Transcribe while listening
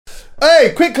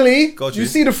Hey, quickly. Got you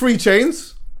see the 3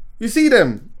 chains? You see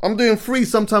them? I'm doing 3.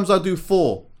 Sometimes I do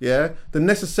 4. Yeah. The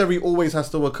necessary always has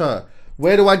to occur.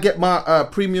 Where do I get my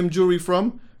premium jewelry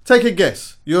from? Take a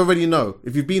guess. You already know.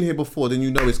 If you've been here before, then you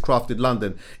know it's Crafted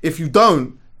London. If you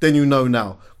don't, then you know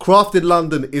now. Crafted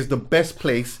London is the best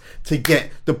place to get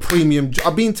the premium.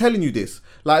 I've been telling you this.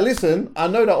 Like, listen, I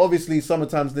know that obviously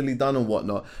summertime's nearly done and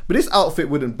whatnot, but this outfit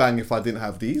wouldn't bang if I didn't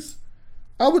have these.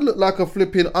 I would look like a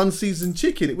flipping unseasoned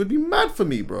chicken. It would be mad for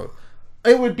me, bro.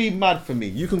 It would be mad for me.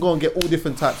 You can go and get all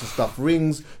different types of stuff.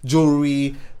 Rings,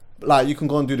 jewelry. Like, you can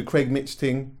go and do the Craig Mitch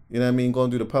thing. You know what I mean? Go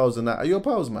and do the pearls and that. Are you a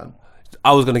pearls man?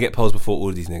 I was going to get pearls before all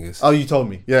of these niggas. Oh, you told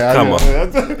me. Yeah. Come on.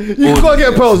 You can go and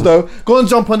get pearls, though. Go and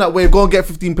jump on that wave. Go and get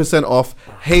 15% off.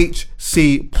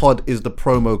 HC Pod is the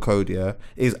promo code, yeah?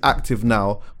 It is active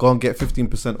now. Go and get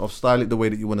 15% off. Style it the way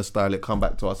that you want to style it. Come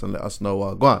back to us and let us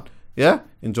know. Go on. Yeah?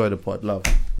 Enjoy the pod. Love.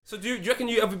 So do you reckon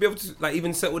you ever be able to like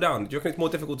even settle down? Do you reckon it's more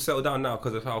difficult to settle down now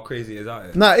because of how crazy it is out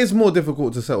here? Nah, it's more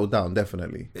difficult to settle down,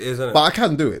 definitely. It is, isn't it? But I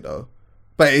can do it, though.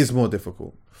 But it is more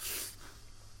difficult.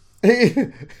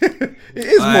 It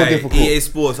is more difficult. EA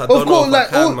Sports, I don't know if I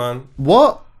can, man.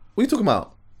 What? What are you talking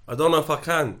about? I don't know if I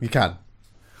can. You can.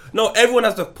 No, everyone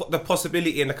has the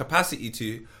possibility and the capacity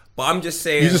to, but I'm just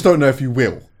saying. You just don't know if you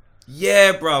will.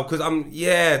 Yeah, bro, because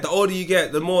the older you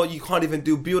get, the more you can't even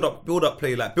do build up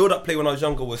play. Like, build up play when I was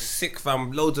younger was sick,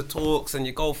 fam. Loads of talks, and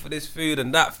you go for this food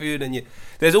and that food, and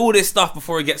there's all this stuff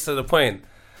before it gets to the point.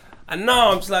 And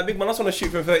now I'm just like, big man, I just want to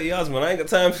shoot from 30 yards, man. I ain't got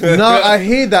time for No, I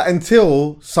hear that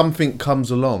until something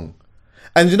comes along.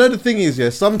 And you know the thing is, yeah,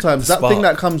 sometimes that thing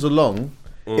that comes along,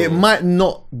 it might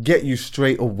not get you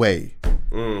straight away.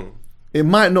 It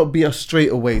might not be a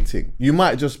straight away thing. You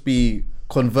might just be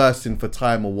conversing for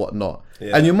time or whatnot.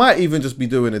 Yeah. And you might even just be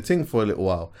doing a thing for a little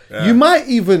while. Yeah. You might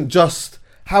even just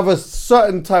have a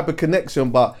certain type of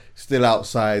connection, but still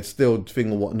outside, still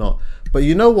thing or whatnot. But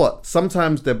you know what?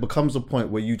 Sometimes there becomes a point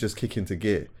where you just kick into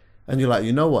gear and you're like,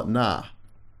 you know what? Nah,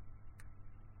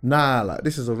 like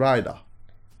this is a rider.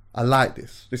 I like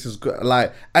this. This is good.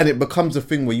 Like, and it becomes a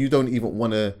thing where you don't even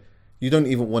want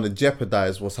to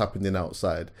jeopardize what's happening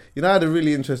outside. You know, I had a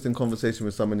really interesting conversation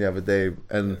with someone the other day,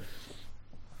 and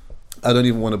I don't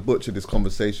even want to butcher this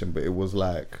conversation, but it was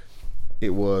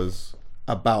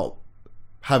about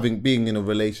being in a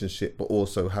relationship, but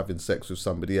also having sex with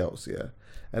somebody else. Yeah.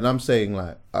 And I'm saying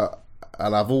and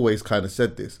I've always kind of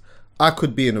said this, I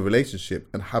could be in a relationship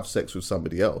and have sex with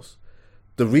somebody else.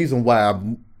 The reason why I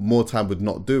more time would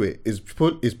not do it is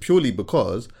purely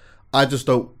because I just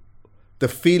don't, the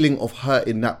feeling of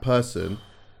hurting that person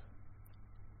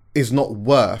is not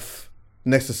worth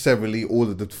necessarily all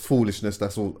of the foolishness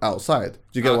that's all outside.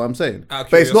 Do you get what I'm saying?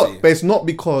 But it's not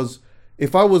because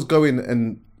if I was going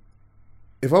and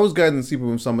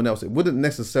sleeping with someone else, it wouldn't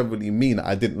necessarily mean that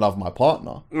I didn't love my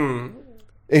partner.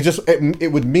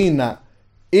 It would mean that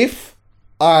if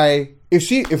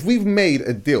we've made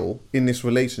a deal in this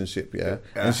relationship,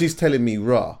 and she's telling me,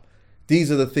 rah, these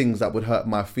are the things that would hurt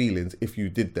my feelings if you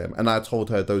did them, and I told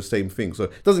her those same things. So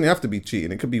it doesn't have to be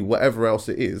cheating, it could be whatever else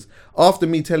it is. After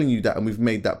me telling you that and we've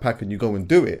made that pact and you go and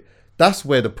do it, that's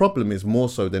where the problem is more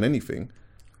so than anything.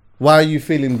 Why are you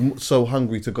feeling so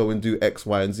hungry to go and do X,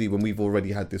 Y, and Z when we've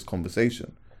already had this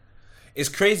conversation? It's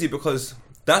crazy because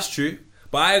that's true,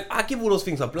 but I give all those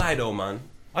things a blie though, man.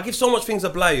 I give so much things a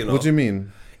blie, you know. What do you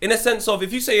mean? In a sense of,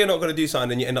 if you say you're not going to do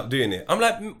something and you end up doing it, I'm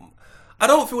like, I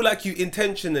don't feel like you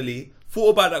intentionally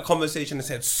thought about that conversation and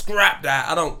said, scrap that,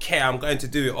 I don't care, I'm going to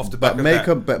do it off the back of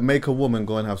that. But make a woman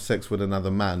go and have sex with another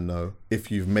man, though,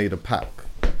 if you've made a pact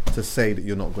to say that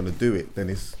you're not going to do it,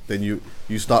 then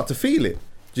you start to feel it.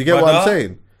 Do you get what I'm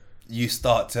saying? You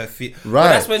start to feel... Right,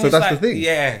 that's when that's the thing.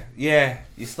 Yeah,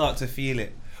 you start to feel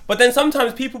it. But then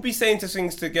sometimes people be saying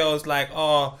things to girls like,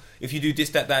 oh, if you do this,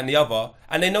 that, and the other,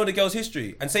 and they know the girl's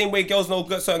history. And same way girls know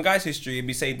certain guys' history and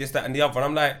be saying this, that, and the other. And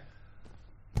I'm like,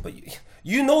 but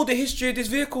you know the history of this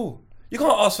vehicle. You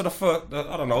can't ask for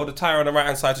the tire on the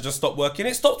right-hand side to just stop working.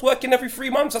 It stops working every 3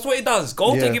 months. That's what it does.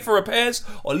 Go take it for repairs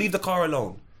or leave the car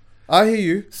alone. I hear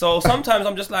you. So sometimes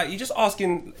I'm just like, you're just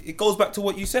asking, it goes back to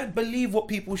what you said, believe what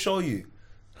people show you.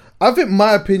 I think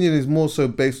my opinion is more so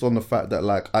based on the fact that,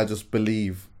 like, I just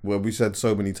believe, well, we said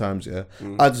so many times,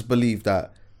 I just believe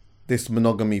that this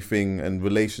monogamy thing and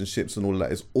relationships and all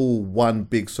that is all one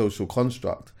big social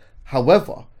construct.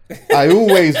 However, I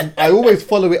always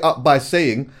follow it up by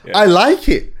saying, I like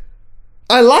it.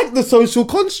 I like the social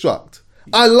construct.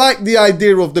 I like the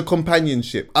idea of the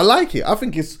companionship. I like it. I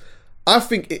think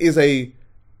it is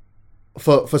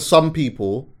for some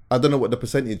people, I don't know what the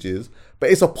percentage is, but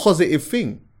it's a positive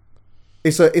thing.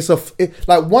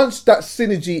 like once that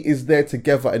synergy is there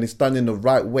together and it's done in the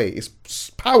right way, it's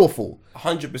powerful.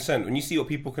 100%. When you see what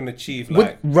people can achieve,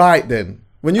 like Right then,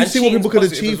 when you And see what people can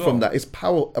cheating's achieve positive as from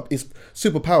well. that, it's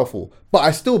super powerful. But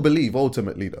I still believe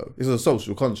ultimately though, it's a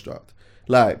social construct.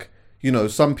 Like, you know,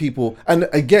 some people, and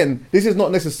again, this is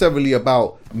not necessarily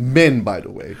about men, by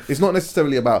the way. It's not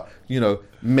necessarily about, you know,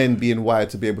 men being wired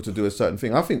to be able to do a certain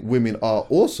thing. I think women are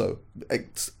also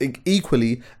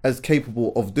equally as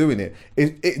capable of doing it.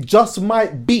 It just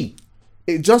might be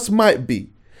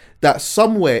that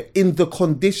somewhere in the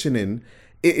conditioning,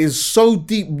 it is so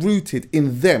deep rooted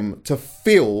in them to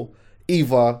feel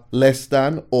either less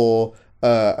than or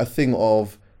a thing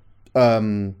of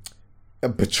a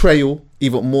betrayal,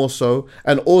 even more so,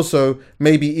 and also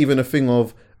maybe even a thing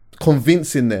of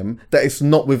convincing them that it's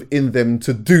not within them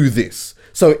to do this.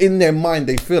 So in their mind,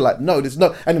 they feel like, no, there's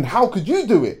no. And then how could you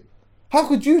do it? How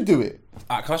could you do it?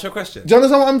 can I ask you a question? Do you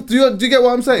understand what I'm? Do you get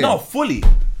what I'm saying? No, fully.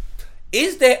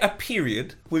 Is there a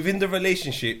period within the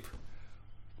relationship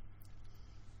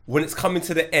when it's coming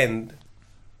to the end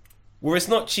where it's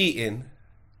not cheating,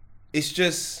 it's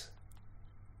just,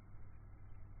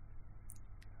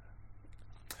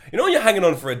 you know, when you're hanging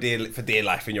on for dear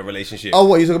life in your relationship? Oh,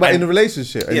 what you're talking about And- in a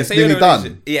relationship? And Yeah, it's say you're in nearly a done.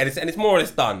 relationship- Yeah, and it's more or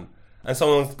less done, and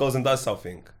someone goes and does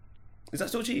something. Is that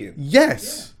still cheating?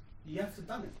 Yes. You have to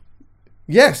done it.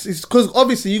 Yes, it's because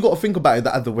obviously you got to think about it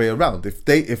the other way around. If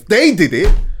they did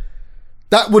it,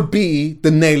 that would be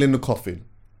the nail in the coffin,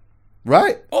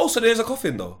 right? Oh, so there's a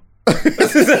coffin though.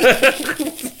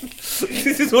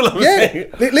 This is all I'm Yeah.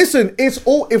 saying. Listen, it's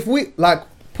all if we like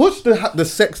push the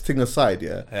sex thing aside.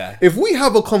 Yeah. If we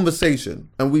have a conversation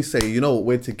and we say, you know what,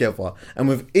 we're together, and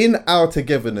within our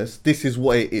togetherness, this is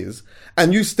what it is,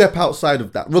 and you step outside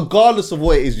of that, regardless of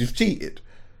what it is, you've cheated.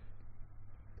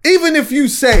 Even if you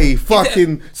say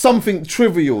fucking something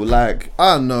trivial like,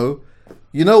 I don't know,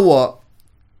 you know what?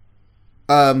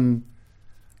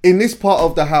 In this part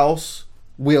of the house,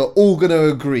 we are all gonna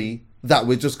agree that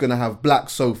we're just gonna have black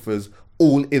sofas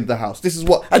all in the house. This is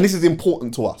what, and this is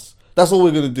important to us. That's all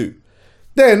we're gonna do.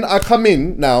 Then I come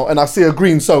in now and I see a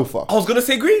green sofa. I was gonna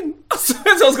say green. I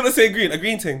was gonna say green. A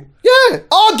green thing. Yeah,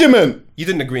 argument. You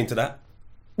didn't agree to that.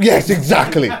 Yes,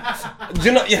 exactly. Do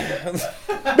you know? Yeah.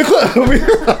 Because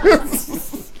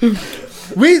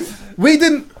we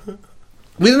didn't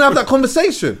have that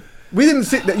conversation. We didn't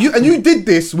sit there. You did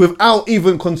this without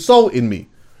even consulting me.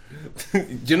 Do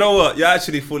you know what? You're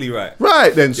actually fully right.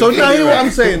 Right then. So You're now fully hear what right.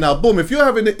 I'm saying now. Boom. If you're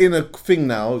having it in a thing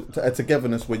now, a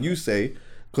togetherness where you say,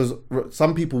 because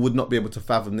some people would not be able to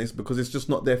fathom this because it's just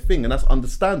not their thing, and that's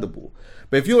understandable.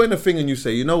 But if you're in a thing and you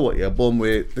say, you know what, yeah, boom,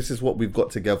 this is what we've got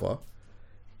together.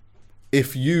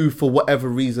 If you, for whatever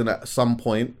reason, at some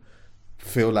point,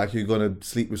 feel like you're gonna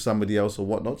sleep with somebody else or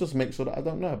whatnot, just make sure that I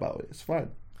don't know about it. It's fine.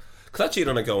 Because I cheated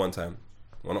on a girl one time.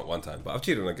 Well, not one time, but I've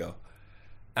cheated on a girl.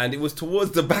 And it was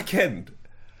towards the back end.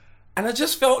 And I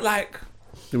just felt like,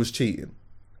 It was cheating.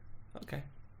 okay.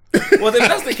 Well, then if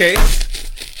that's the case.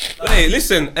 Hey,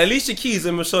 listen, Alicia Keys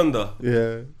and Mashonda.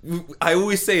 Yeah. I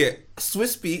always say it.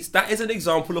 Swiss Beats, that is an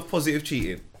example of positive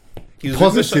cheating. He was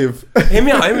Positive. With hear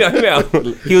me out.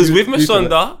 He was with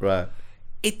Mashonda. Right.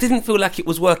 It didn't feel like it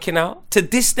was working out. To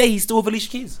this day, he's still with Alicia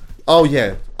Keys. Oh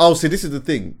yeah. Oh, see, this is the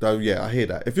thing. Oh yeah, I hear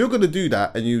that. If you're gonna do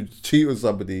that and you cheat on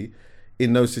somebody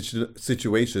in those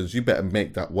situations, you better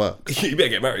make that work. You better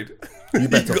get married. You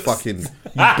better you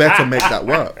better make that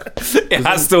work. It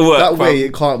has to work. That way, fam.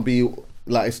 it can't be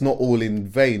like it's not all in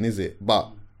vain, is it? But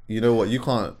you know what?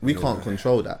 We can't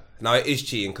control that. Now it is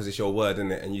cheating because it's your word,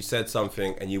 isn't it? And you said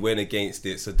something and you went against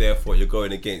it, so therefore you're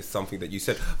going against something that you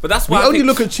said. But that's We why I only think-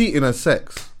 look at cheating as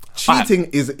sex. Cheating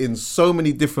is in so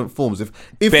many different forms. If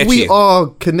Bare we cheating. are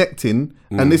connecting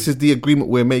and this is the agreement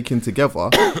we're making together,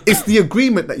 it's the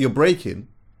agreement that you're breaking.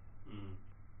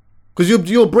 Because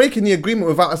you're breaking the agreement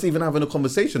without us even having a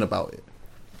conversation about it.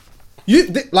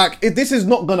 This is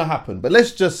not gonna happen. But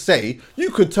let's just say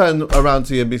you could turn around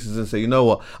to your missus and say, you know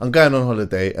what, I'm going on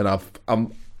holiday,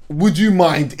 and would you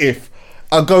mind if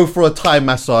I go for a Thai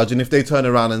massage, and if they turn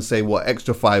around and say, what,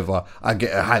 extra $5, I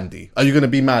get a handy? Are you gonna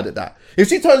be mad at that? If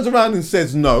she turns around and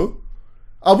says no,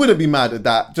 I wouldn't be mad at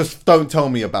that. Just don't tell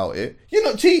me about it. You're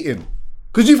not cheating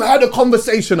because you've had a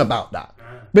conversation about that.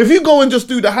 But if you go and just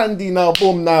do the handy now,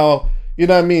 boom, now, you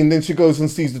know what I mean? Then she goes and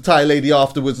sees the Thai lady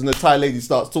afterwards, and the Thai lady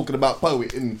starts talking about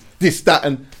poet and this, that,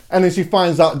 and then she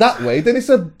finds out that way. Then it's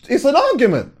an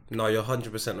argument. No, you're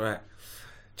 100% right.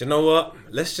 Do you know what?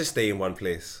 Let's just stay in one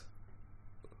place.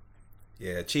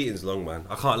 Yeah, cheating's long, man.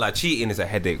 I can't lie. Cheating is a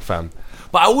headache, fam.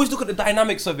 But I always look at the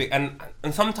dynamics of it, and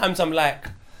sometimes I'm like,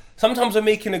 sometimes we're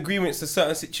making agreements to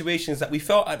certain situations that we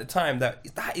felt at the time that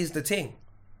is the thing.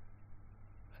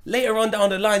 later on down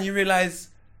the line, you realise,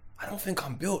 I don't think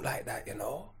I'm built like that, you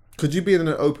know? Could you be in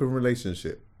an open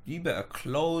relationship? You better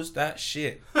close that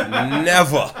shit.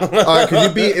 Never. Alright, could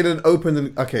you be in an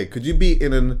open... Okay, could you be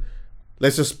in an...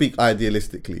 Let's just speak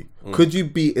idealistically. Could you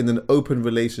be in an open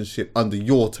relationship under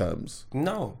your terms?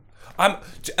 No. I'm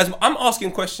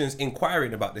asking questions,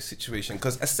 inquiring about this situation,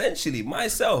 because essentially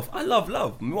myself, I love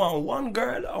love. I want one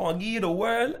girl, I want to give you the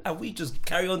world, and we just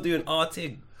carry on doing our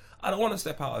thing. I don't want to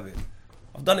step out of it.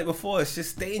 I've done it before. It's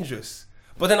just dangerous.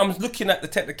 But then I'm looking at the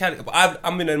technicality. But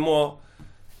I'm in a more,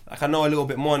 like, I know a little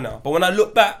bit more now. But when I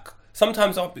look back,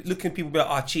 sometimes I'll be looking at people be like,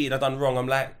 I cheated, I done wrong. I'm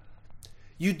like,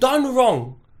 you done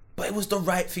wrong, but it was the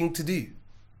right thing to do.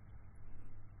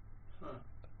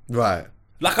 Right.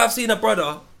 Like, I've seen a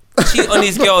brother cheat on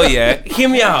his girl, yeah? Hear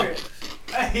me out.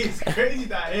 It's crazy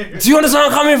that area. Do you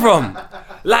understand where I'm coming from?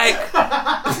 Like...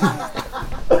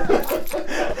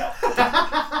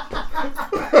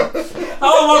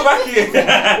 How am I back here?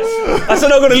 I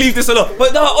said I'm going to leave this alone.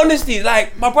 But no, honestly,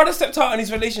 like, my brother stepped out in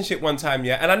his relationship one time,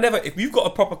 yeah? And I never... If you've got a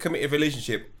proper committed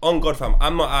relationship, on God, fam,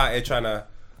 I'm not out here trying to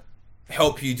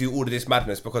help you do all of this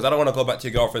madness, because I don't want to go back to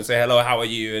your girlfriend and say, hello, how are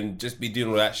you? And just be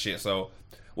doing all that shit. So,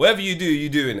 whatever you do, you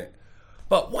doing it.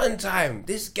 But one time,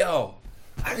 this girl...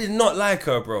 I did not like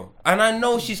her, bro. And I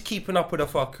know she's keeping up with her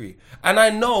fuckery. And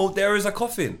I know there is a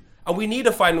coffin. And we need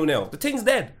a final nail. The thing's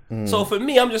dead. So for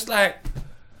me, I'm just like...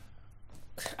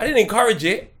 I didn't encourage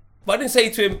it. But I didn't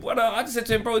say to him... I just said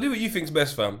to him, bro, do what you think's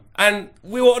best, fam. And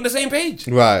we were on the same page.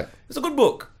 Right. It's a good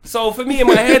book. So for me, in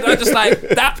my head, I just like...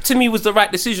 That to me was the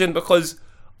right decision, because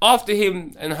after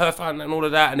him and her family and all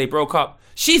of that, and they broke up,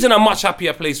 she's in a much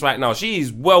happier place right now.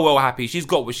 She's well happy. She's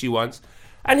got what she wants.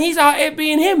 And he's out here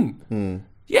being him.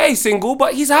 Yeah, he's single,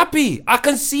 but he's happy. I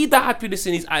can see that happiness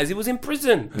in his eyes. He was in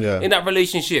prison in that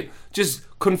relationship, just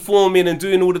conforming and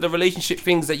doing all of the relationship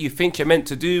things that you think you're meant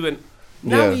to do. And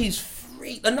now he's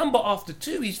free. The number after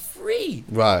 2, he's free.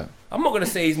 Right. I'm not going to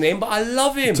say his name, but I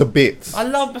love him. To bits. I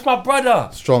love, that's my brother.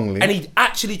 Strongly. And he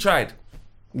actually tried.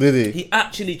 Did he? He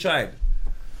actually tried.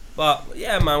 But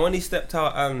yeah, man, when he stepped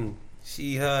out and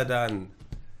she heard, and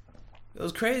it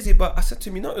was crazy, but I said to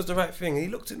him, you know, it was the right thing. And he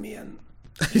looked at me and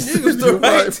he knew it was the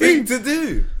right thing to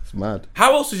do. It's mad.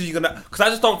 How else was he gonna? Because I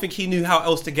just don't think he knew how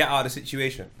else to get out of the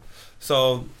situation.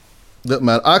 So, look,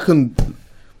 man, I can.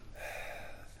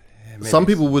 Some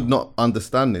people would not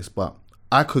understand this, but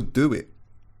I could do it.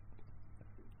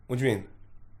 What do you mean?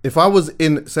 If I was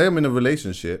in, say, I'm in a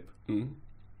relationship,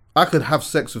 I could have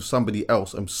sex with somebody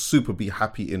else and super be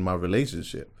happy in my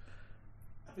relationship.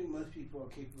 I think most people are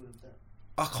capable of that.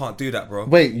 I can't do that, bro.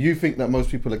 Wait, you think that most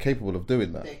people are capable of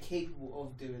doing that? They're capable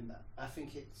of doing that. I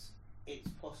think it's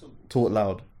possible. Talk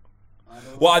loud.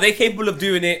 Well, are they capable of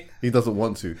doing it? He doesn't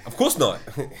want to. Of course not.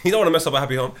 You don't want to mess up a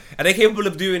happy home. Are they capable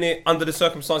of doing it under the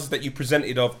circumstances that you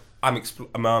presented of, I'm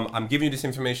giving you this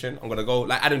information, I'm going to go,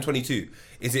 like Adam 22.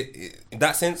 Is it in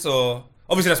that sense, or...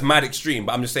 Obviously that's mad extreme,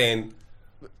 but I'm just saying...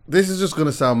 This is just going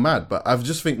to sound mad, but I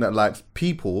just think that, like,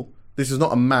 people... This is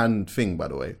not a man thing, by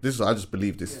the way. I just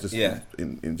believe this just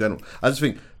in general. I just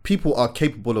think people are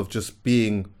capable of just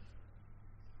being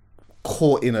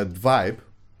caught in a vibe,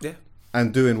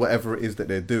 and doing whatever it is that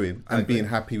they're doing, and being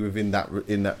happy within that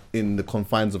in the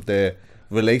confines of their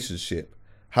relationship.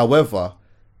 However,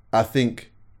 I think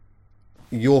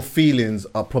your feelings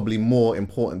are probably more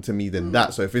important to me than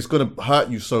that. So if it's gonna hurt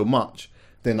you so much,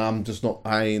 then I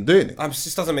ain't doing it. It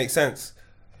just doesn't make sense.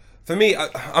 For me,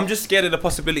 I'm just scared of the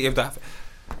possibility of that.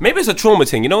 Maybe it's a trauma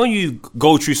thing. You know, when you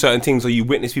go through certain things or you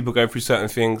witness people going through certain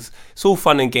things, it's all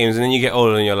fun and games, and then you get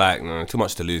older and you're like, too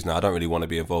much to lose now. I don't really want to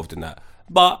be involved in that.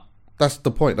 But that's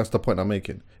the point. That's the point I'm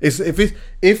making.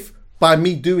 If by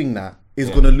me doing that is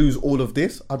going to lose all of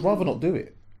this, I'd rather not do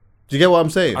it. Do you get what I'm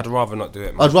saying? I'd rather not do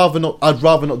it, man. I'd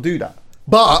rather not do that.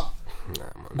 But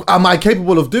am I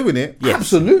capable of doing it? Yes.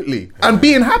 Absolutely. And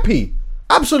being happy?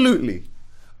 Absolutely.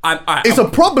 It's a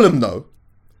problem, though.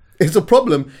 It's a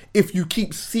problem if you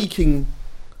keep seeking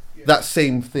that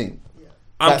same thing.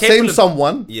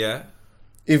 Someone. Yeah.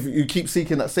 If you keep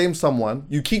seeking that same someone,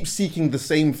 you keep seeking the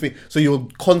same thing. So you're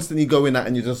constantly going at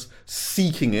and you're just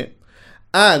seeking it.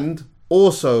 And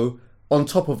also, on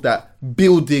top of that,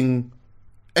 building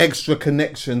extra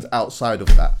connections outside of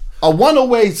that. A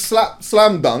one-away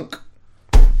slam dunk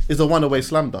is a one-away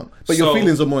slam dunk. But your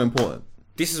feelings are more important.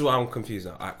 This is what I'm confused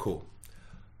now. Alright, cool.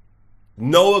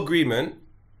 No agreement,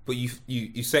 but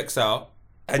you sex out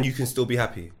and you can still be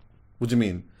happy. What do you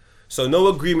mean? So no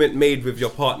agreement made with your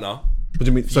partner. What do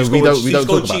you mean? So we don't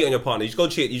go cheat on your partner. You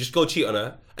just go cheat on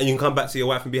her, and you can come back to your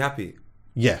wife and be happy.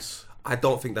 Yes. I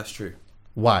don't think that's true.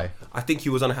 Why? I think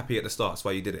you was unhappy at the start. That's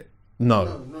why you did it. No,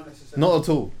 not necessarily. Not at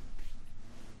all.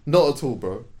 Not at all,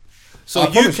 bro. So I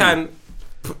you promise can.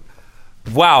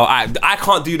 Wow, I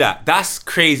can't do that. That's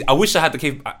crazy. I wish I had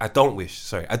the I don't wish.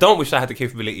 Sorry, I don't wish I had the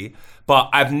capability. But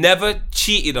I've never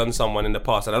cheated on someone in the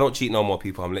past, and I don't cheat no more.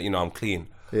 People, I'm letting you know, I'm clean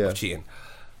of cheating.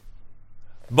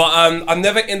 But I've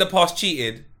never in the past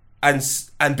cheated and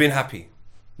been happy.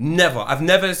 Never. I've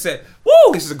never said,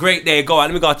 "Whoa, this is a great day. Go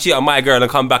out, let me go cheat on my girl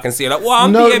and come back and see it." Like, wow,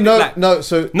 I'm behaving like, no.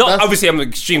 So not obviously, I'm an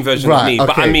extreme version of me,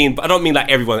 but I don't mean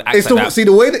like everyone acts like that. See,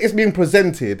 the way that it's being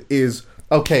presented is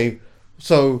okay.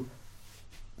 So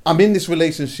I'm in this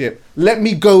relationship. Let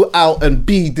me go out and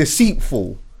be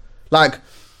deceitful. Like,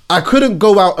 I couldn't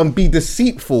go out and be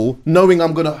deceitful knowing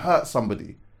I'm gonna hurt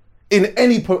somebody in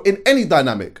any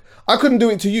dynamic. I couldn't do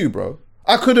it to you, bro.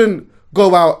 I couldn't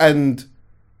go out and,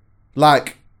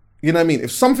 like, you know what I mean?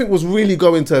 If something was really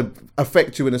going to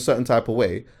affect you in a certain type of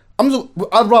way,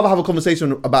 I'd rather have a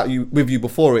conversation with you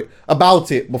before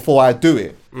I do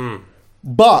it.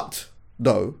 But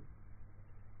though,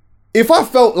 if I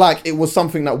felt like it was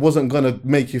something that wasn't gonna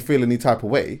make you feel any type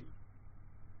of way,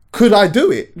 could I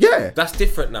do it? Yeah. That's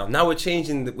different now. Now we're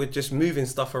changing. We're just moving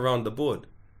stuff around the board.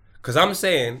 Because I'm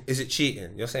saying, is it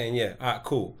cheating? You're saying, yeah. All right,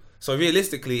 cool. So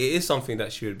realistically, it is something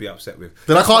that she would be upset with.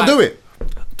 Then I can't do it.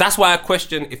 That's why I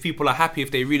question if people are happy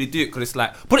if they really do it. Because it's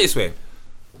like, put it this way.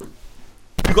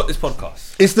 You got this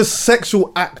podcast. It's the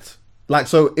sexual act. Like,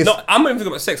 so it's... No, I'm not even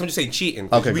thinking about sex. I'm just saying cheating.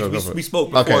 Okay, we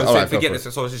spoke before and said, forget this.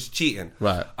 So it's just cheating.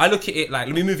 Right. I look at it like,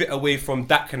 let me move it away from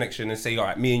that connection and say, all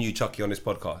right, me and you, Chucky, on this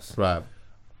podcast. Right.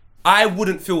 I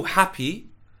wouldn't feel happy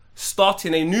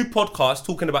starting a new podcast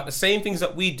talking about the same things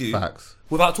that we do. Facts.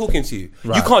 Without talking to you.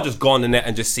 Right. You can't just go on the net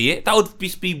and just see it. That would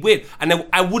be weird. And then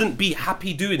I wouldn't be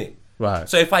happy doing it. Right.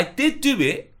 So if I did do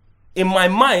it, in my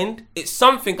mind, it's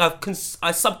something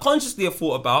I subconsciously have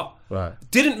thought about, right.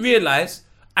 Didn't realise,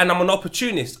 and I'm an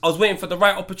opportunist. I was waiting for the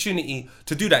right opportunity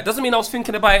to do that. Doesn't mean I was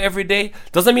thinking about it every day.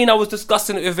 Doesn't mean I was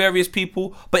discussing it with various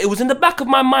people. But it was in the back of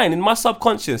my mind, in my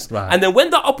subconscious. Right. And then when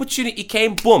that opportunity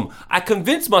came, boom, I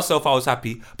convinced myself I was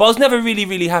happy. But I was never really,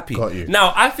 really happy. Got you.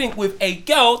 Now, I think with a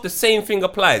girl, the same thing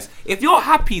applies. If you're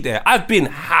happy there, I've been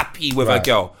happy with a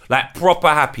girl. Like, proper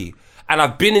happy. And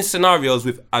I've been in scenarios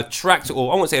with attractive,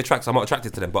 or I won't say attractive, I'm not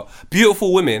attracted to them, but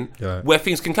beautiful women where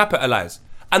things can capitalize.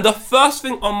 And the first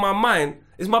thing on my mind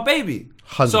is my baby.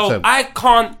 100%. So I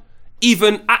can't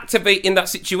even activate in that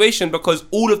situation because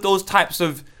all of those types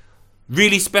of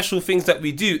really special things that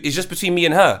we do is just between me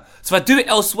and her. So if I do it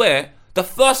elsewhere, the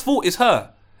first thought is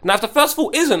her. Now, if the first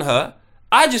thought isn't her,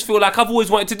 I just feel like I've always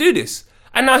wanted to do this.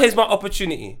 And now here's my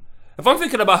opportunity. If I'm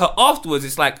thinking about her afterwards,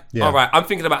 it's like, all right, I'm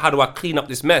thinking about how do I clean up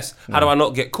this mess? How do I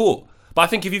not get caught? But I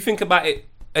think if you think about it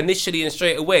initially and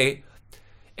straight away,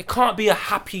 it can't be I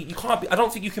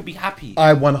don't think you can be happy.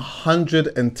 I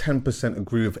 110%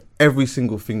 agree with every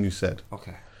single thing you said.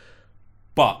 Okay.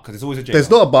 But, because there's always a J. There's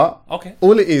not a but. Okay.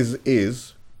 All it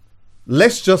is,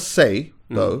 let's just say,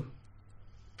 though,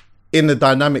 in the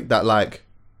dynamic that, like,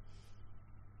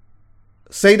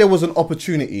 say there was an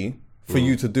opportunity for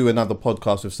you to do another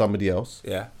podcast with somebody else.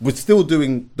 Yeah. We're still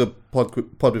doing the pod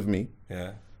with me.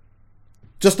 Yeah.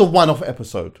 Just a one-off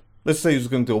episode. Let's say you was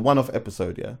going to do a one-off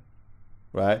episode, yeah?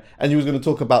 Right? And you was going to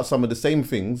talk about some of the same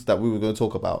things that we were going to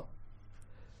talk about.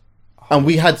 And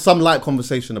we had some light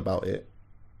conversation about it.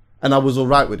 And I was all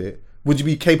right with it. Would you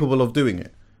be capable of doing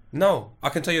it? No. I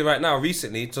can tell you right now,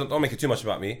 recently, so don't make it too much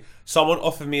about me, someone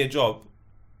offered me a job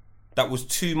that was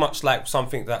too much like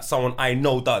something that someone I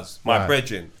know does, my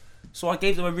brethren. So I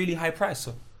gave them a really high price.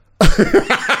 So.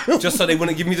 Just so they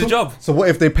wouldn't give me the job. So what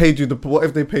if they paid you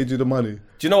the money?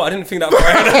 Do you know what? I didn't think that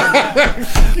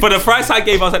far. But the price I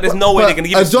gave, I was like, there's no way they're going to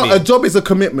give it to me. A job is a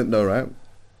commitment though, right?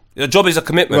 A job is a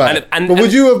commitment. Right. But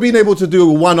would you have been able to do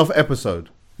a one-off episode?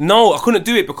 No, I couldn't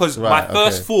do it because my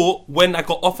first thought when I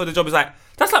got offered the job is like,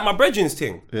 that's like my brethren's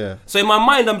thing. Yeah. So in my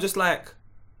mind, I'm just like,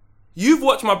 you've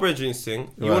watched my brethren's thing,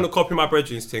 you want to copy my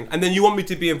brethren's thing, and then you want me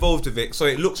to be involved with it, so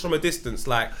it looks from a distance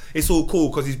like it's all cool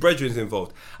because his brethren's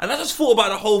involved. And I just thought about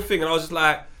the whole thing, and I was just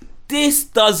like, this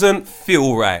doesn't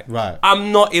feel right. Right.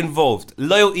 I'm not involved.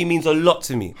 Loyalty means a lot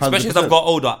to me, 100%. especially as I've got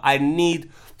older. I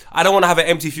don't want to have an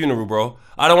empty funeral, bro.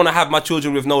 I don't want to have my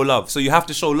children with no love. So you have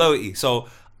to show loyalty. So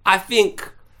I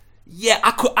think,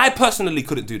 I personally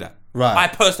couldn't do that. Right. I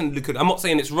personally could. I'm not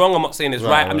saying it's wrong. I'm not saying it's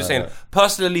right. I'm just saying,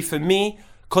 personally for me,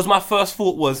 because my first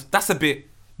thought was, that's a bit,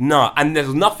 nah. And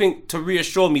there's nothing to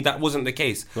reassure me that wasn't the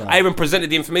case. Right. I even presented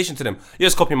the information to them. You're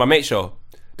just copying my mate's show.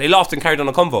 They laughed and carried on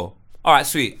the convo. All right,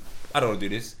 sweet. I don't want to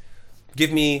do this.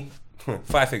 Give me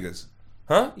 5 figures.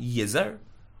 Huh? Yes, sir.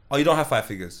 Oh, you don't have 5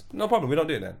 figures? No problem. We don't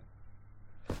do it then.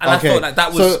 And I thought like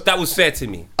that was fair to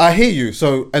me. I hear you.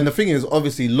 So, and the thing is,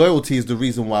 obviously, loyalty is the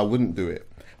reason why I wouldn't do it.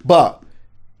 But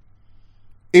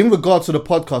in regards to the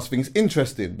podcast thing, it's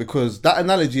interesting because that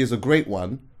analogy is a great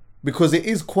one because it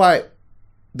is quite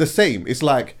the same. It's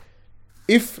like,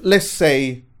 if, let's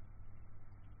say,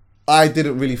 I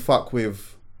didn't really fuck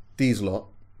with these lot,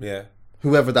 Yeah.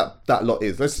 whoever that lot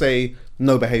is, let's say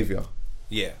No Behaviour.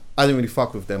 Yeah. I didn't really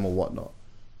fuck with them or whatnot.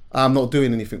 I'm not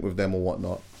doing anything with them or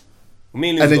whatnot.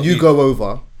 Me And then you go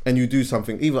over and you do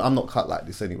something. Even I'm not cut like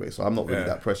this anyway, so I'm not really Yeah.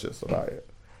 that precious about it.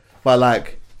 But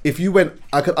like, if you went,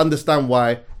 I could understand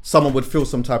why someone would feel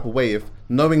some type of way if,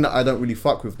 knowing that I don't really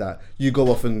fuck with that, you go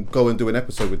off and go and do an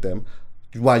episode with them,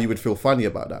 why you would feel funny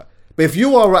about that. But if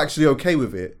you are actually okay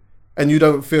with it and you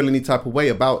don't feel any type of way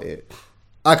about it,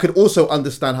 I could also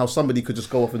understand how somebody could just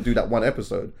go off and do that one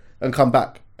episode and come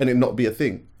back and it not be a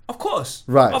thing. Of course.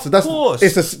 Right. Of so that's course.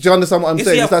 do you understand what I'm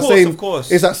saying? Yeah, It's that of course, same of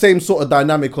course. It's that same sort of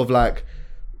dynamic of like,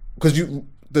 because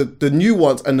the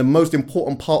nuance and the most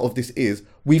important part of this is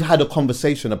we've had a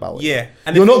conversation about it. Yeah.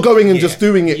 And You're if not you- going and yeah. just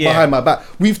doing it Yeah. behind my back.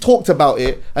 We've talked about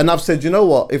it and I've said, you know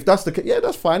what, if that's the case, yeah,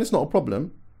 that's fine, it's not a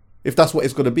problem. If that's what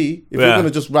it's gonna be. If you're Yeah.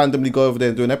 gonna just randomly go over there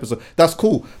and do an episode, that's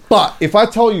cool. But if I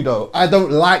tell you though, I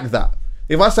don't like that.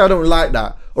 If I say I don't like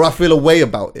that or I feel a way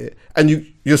about it, and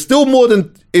you're still more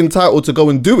than entitled to go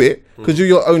and do it because you're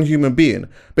your own human being.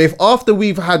 But if after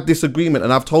we've had this agreement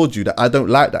and I've told you that I don't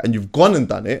like that and you've gone and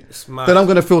done it, mad. then I'm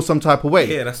gonna feel some type of way.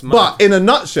 Yeah, that's mad. But in a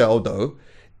nutshell though,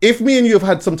 if me and you have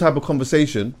had some type of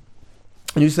conversation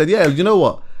and you said, yeah, you know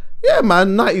what? Yeah,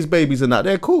 man, 90s babies and that,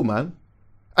 they're cool, man.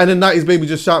 And then 90s baby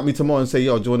just shout me tomorrow and say,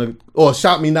 yo, do you want to, or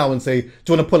shout me now and say, do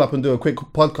you want to pull up and do a quick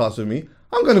podcast with me?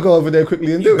 I'm going to go over there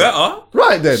quickly and do it. Better.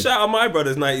 Right then. Shout out my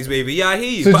brothers, 90s baby. Yeah, I hear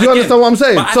you. So But do you again- understand what I'm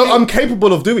saying? but I So think- I'm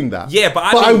capable of doing that. Yeah, but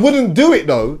I I think- wouldn't do it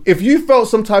though. If you felt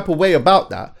some type of way about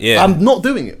that, Yeah. I'm not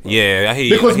doing it. Bro. Yeah, I hear you.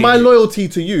 Because I hear my you. loyalty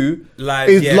to you Lies,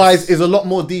 is yes. is a lot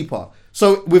more deeper.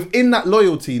 So within that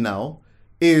loyalty now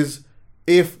is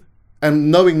if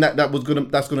and knowing that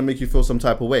that's gonna make you feel some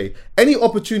type of way. Any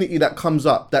opportunity that comes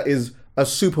up that is a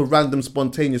super random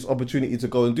spontaneous opportunity to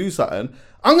go and do something,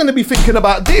 I'm gonna be thinking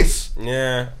about this.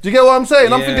 Yeah. Do you get what I'm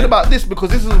saying? I'm Yeah. thinking about this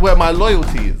because this is where my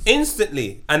loyalty is.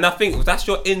 Instantly. And I think that's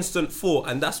your instant thought,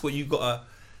 and that's what you gotta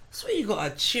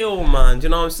chill, man. Do you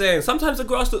know what I'm saying? Sometimes the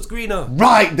grass looks greener.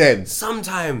 Right then.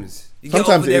 Sometimes. You Sometimes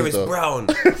get over it there, is, it's though. brown,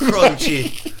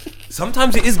 crunchy.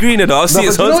 Sometimes it is greener though. I'll see it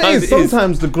No, but you know what sometimes it is? it is.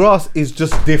 Sometimes the grass is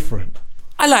just different.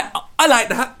 I like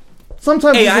that.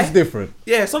 Sometimes AI. it's just different.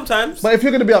 Yeah, sometimes. But if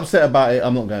you're gonna be upset about it,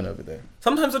 I'm not going over there.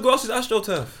 Sometimes the grass is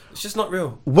astroturf. It's just not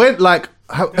real. When like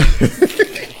how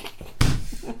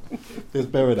there's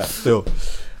better that still.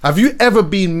 Have you ever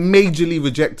been majorly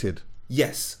rejected?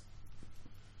 Yes.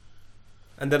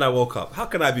 And then I woke up. How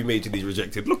can I be majorly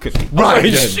rejected? Look at me. Right I'm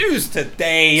wearing then. shoes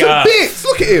today. So bits,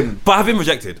 look at him. But I've been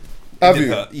rejected. It Have did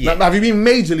you? hurt. Yeah. Have you been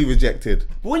majorly rejected?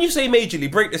 But when you say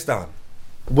majorly, break this down.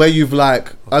 Where you've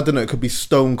like, I don't know, it could be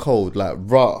stone cold, like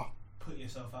raw. Put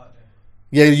yourself out there.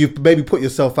 Yeah, you've maybe put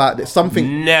yourself out there.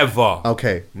 Something Never.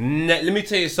 okay. Let me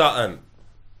tell you something.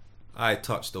 I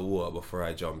touch the water before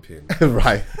I jump in.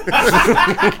 Right. you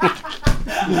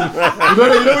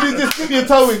know when you just dip your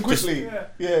toe in quickly.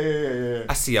 Yeah.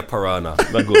 I see a piranha.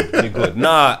 We're good. You're good.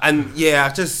 Nah, and yeah,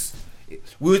 I just.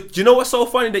 Do you know what's so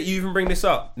funny that you even bring this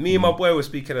up? Me and my boy were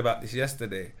speaking about this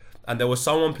yesterday, and there was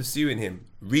someone pursuing him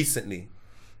recently,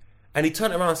 and he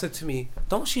turned around and said to me,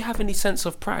 "Don't she have any sense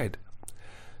of pride?"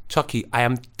 Chucky, I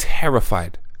am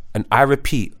terrified, and I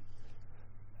repeat,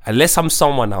 unless I'm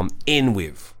someone I'm in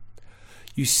with,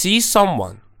 you see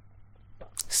someone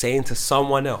saying to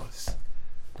someone else,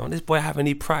 "Don't this boy have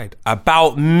any pride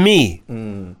about me?"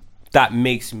 That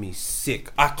makes me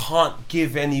sick. I can't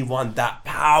give anyone that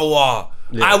power.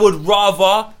 Yeah. I would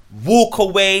rather walk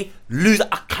away, lose.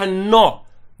 I cannot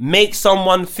make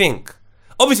someone think.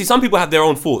 Obviously, some people have their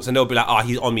own thoughts and they'll be like,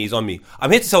 he's on me, he's on me.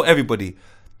 I'm here to tell everybody,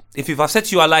 if I've said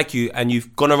to you I like you and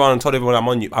you've gone around and told everyone I'm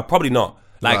on you, I'm probably not.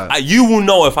 Like, Right. you will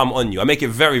know if I'm on you. I make it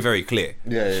very, very clear.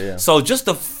 Yeah. So just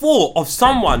the thought of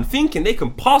someone thinking they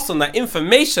can pass on that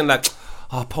information, like,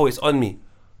 poet's on me.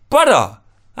 Brother,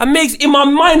 that makes, in my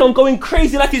mind, I'm going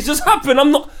crazy like it's just happened.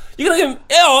 I'm not, you're gonna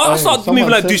get, I start someone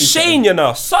moving like sent me Duchesne, something. you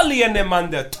know, Sully and them man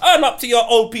there. Turn up to your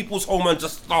old people's home and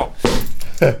just start.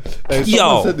 Hey, Yo.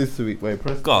 someone said this to me. Wait,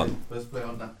 press Go on. play. Press play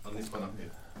on that, on this one up here.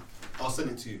 I'll send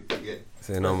it to you. Yeah.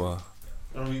 Say no more.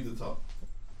 I'll read the top.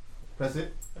 Press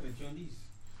it.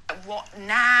 What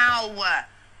now?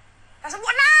 I said,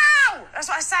 what now? That's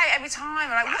what I say every time.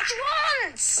 I'm like, what do you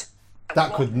want?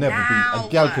 That could never now? be.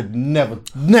 A gal could never.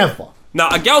 Now,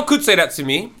 a girl could say that to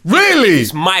me. Really?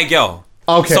 It's my girl.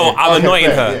 Okay. So I'm okay, annoying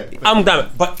fair, her. yeah. I'm damn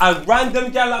it. But a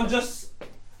random girl, I'm just,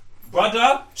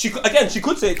 brother. She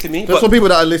could say it to me. Just But for people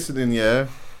that are listening, yeah,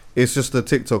 It's just a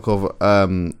TikTok of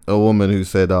a woman who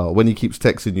said, when he keeps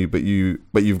texting you, but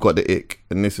you've got the ick,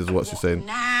 and this is what she's saying.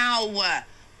 Now.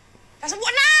 That's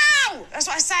what now? That's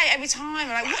what I say every time. I'm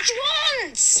like, what do you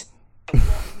want?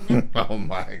 Oh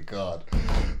my god!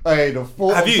 Hey, the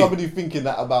thought of somebody thinking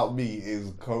that about me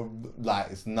is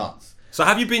it's nuts. So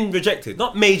have you been rejected?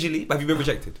 Not majorly, but have you been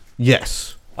rejected?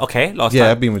 Yes. Okay, last Yeah,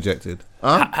 time. I've been rejected.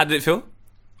 How did it feel?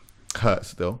 Hurt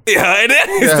still. Yeah, it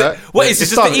is. Yeah. What is It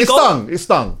this? Just the ego? It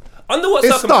stung. Under what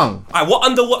It stung.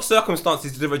 Under what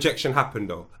circumstances did the rejection happen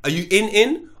though? Are you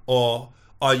in, or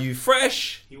are you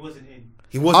fresh? He wasn't in.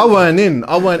 He wasn't.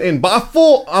 I weren't in, but I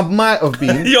thought I might have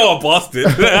been. You're a bastard.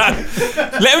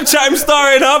 Let him chat him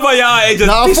starring, huh? But yeah, just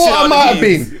I dish it thought I out might the have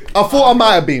beans. been. I thought I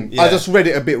might have been. Yeah. I just read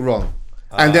it a bit wrong,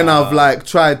 and then I've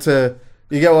tried to.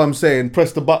 You get what I'm saying?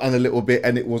 Press the button a little bit,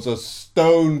 and it was a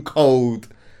stone cold.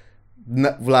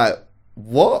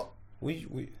 What?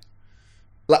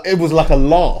 Like it was like a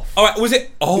laugh. All right, was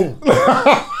it? Oh,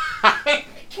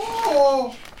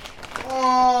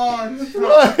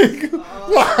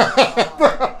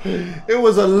 It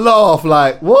was a laugh.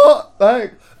 Like what?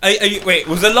 Like wait,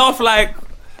 was the laugh like?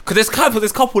 Because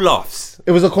there's couple laughs.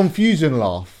 it was a confusion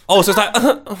laugh. Oh, so it's like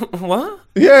what?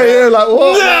 Yeah, like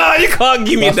what? No, you can't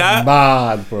give me That's that.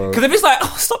 mad, bro. Because if it's like,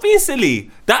 stop being silly,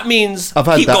 that means I've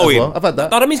had keep that as going. well. I've had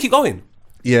that. No, that means keep going.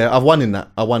 Yeah, I've won in that.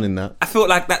 I I felt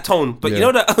like that tone, but you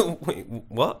Yeah. know that. Wait,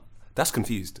 what? That's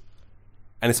confused,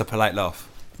 and it's a polite laugh.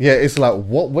 Yeah, it's like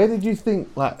what? Where did you think?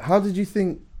 Like, how did you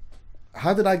think?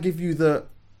 How did I give you the?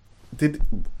 Did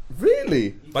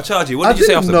really? But Chargy, what I did you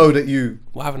say didn't after? know that you.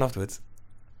 What happened afterwards?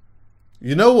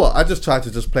 You know what? I just tried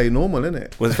to just play normal,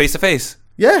 innit? Was it face to face?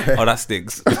 Yeah. Oh, that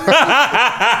stinks.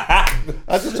 I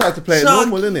just tried to play it Chuck.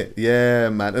 normal, innit? Yeah,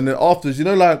 man. And then afterwards, you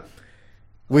know, like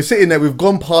we're sitting there, we've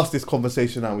gone past this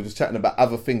conversation now. We're just chatting about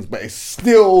other things, but it's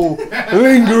still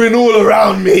lingering all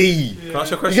around me. Can I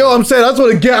ask you a You question? get what I'm saying? I just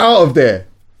want to get out of there.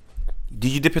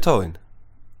 Did you dip your toe in?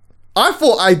 I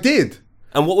thought I did.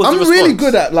 And what was I'm the response? really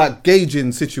good at like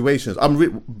gauging situations.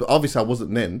 Obviously I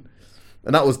wasn't then,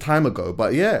 and that was time ago.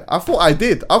 But yeah, I thought I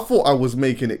did. I thought I was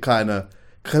making it kind of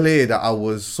clear that I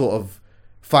was sort of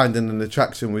finding an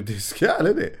attraction with this girl,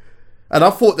 innit? And I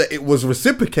thought that it was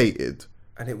reciprocated,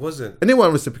 And it wasn't. and it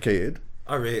weren't reciprocated.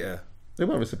 I rate her. They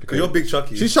weren't reciprocated. You're big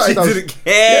Chucky. She shut She it down. didn't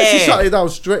Yeah, she care. shut it down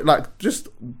straight, like just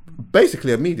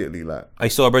basically immediately. Like, Are you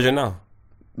still a virgin now?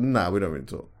 nah, we don't really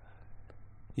talk.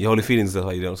 You hold your feelings though,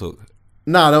 you don't talk.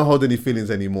 Nah, I don't hold any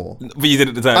feelings anymore. But you did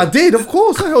at the time. I did, of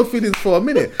course. I held feelings for a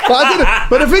minute, but I didn't.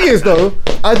 But the thing is, though,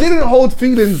 I didn't hold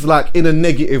feelings like in a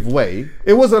negative way.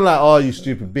 It wasn't like, "Oh, you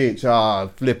stupid bitch,"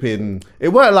 flipping. It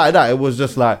weren't like that. It was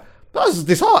just like that was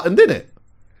disheartened, didn't it?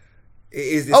 It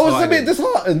is I was a bit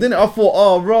disheartened, didn't it? I thought,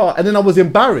 "Oh, right," and then I was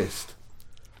embarrassed.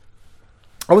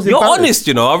 You're embarrassed. honest,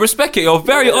 you know. I respect it. You're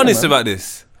very honest man. about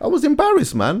this. I was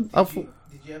embarrassed, man. I thought,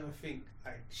 Did you ever think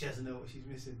like she doesn't know what she's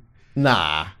missing?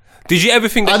 nah. Did you ever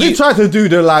think that I did try to do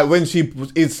the like when she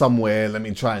is somewhere. Let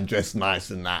me try and dress nice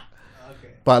and that.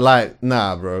 Okay. But like,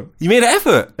 nah, bro. you made an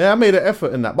effort? Yeah, I made an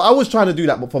effort in that. But I was trying to do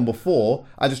that from before.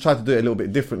 I just tried to do it a little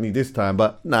bit differently this time.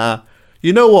 But nah.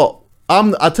 You know what?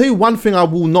 I'll tell you one thing I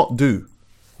will not do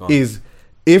is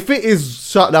if it is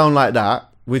shut down like that,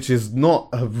 which is not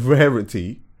a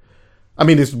rarity. I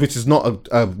mean, which is not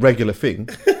a regular thing.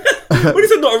 When you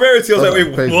said not a rarity, I was like,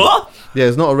 wait, Crazy. what? Yeah,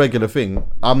 it's not a regular thing.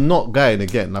 I'm not going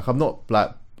again. Like I'm not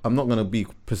gonna be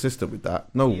persistent with that.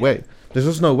 No way. There's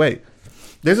just no way.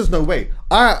 There's just no way.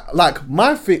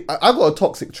 My thing. I got a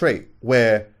toxic trait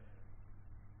where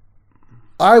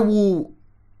I will.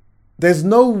 There's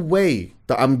no way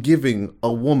that I'm giving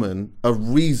a woman a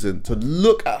reason to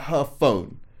look at her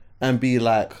phone and be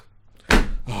like,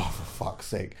 "Oh, for fuck's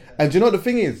sake!" And do you know what the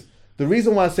thing is? The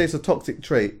reason why I say it's a toxic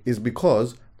trait is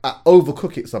because I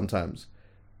overcook it sometimes.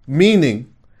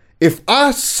 Meaning, if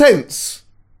I sense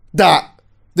that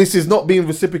this is not being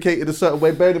reciprocated a certain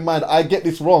way, bear in mind, I get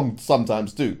this wrong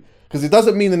sometimes too. Because it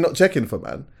doesn't mean they're not checking for,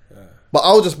 man. Yeah. But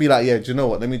I'll just be like, yeah, do you know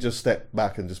what? Let me just step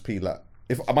back and just be like,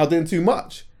 am I doing too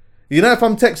much? You know, if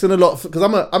I'm texting a lot, because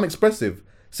I'm expressive,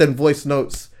 send voice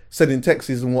notes, sending texts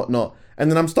and whatnot. And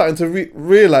then I'm starting to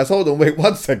realize, hold on, wait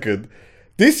 1 second.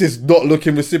 This is not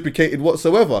looking reciprocated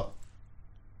whatsoever.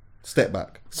 Step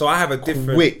back. So I have a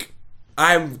different. Quick.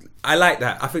 I like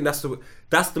that. I think that's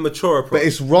the mature approach. But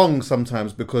it's wrong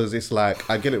sometimes because it's like,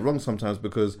 I get it wrong sometimes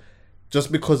because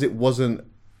just because it wasn't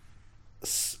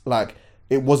like,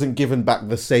 it wasn't given back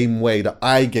the same way that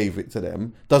I gave it to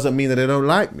them doesn't mean that they don't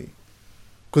like me.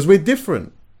 Because we're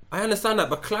different. I understand that,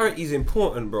 but clarity is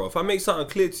important, bro. If I make something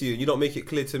clear to you and you don't make it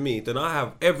clear to me, then I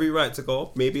have every right to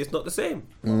go, maybe it's not the same.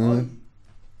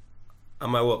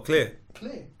 Am I what? Clear?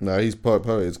 Clear. No, he's poet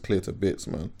is clear to bits,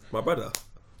 man. My brother.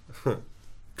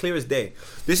 Clear as day.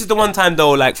 This is the one time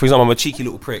though, like for example, I'm a cheeky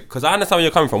little prick because I understand where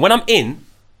you're coming from. When I'm in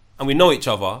and we know each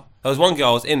other, there was one girl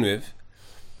I was in with.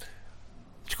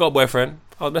 She got a boyfriend.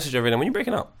 I was messaging her and when you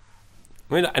breaking up?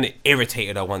 And it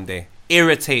irritated her one day.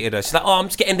 Irritated her. She's like, oh, I'm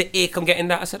just getting the ick, I'm getting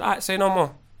that. I said, alright, say no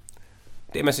more.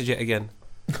 Didn't message it again.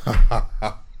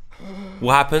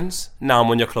 What happens? Now I'm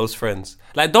on your close friends.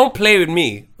 Like, don't play with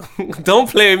me. Don't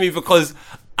play with me because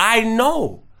I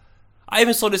know. I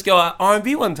even saw this girl at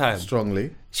R&B one time.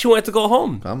 Strongly. She wanted to go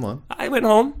home. Come on. I went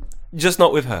home, just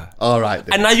not with her. All right.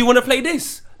 Then. And now you want to play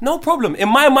this? No problem. In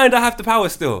my mind, I have the power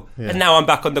still. Yeah. And now I'm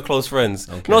back on the close friends.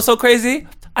 Okay. You know what's so crazy?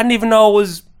 I didn't even know I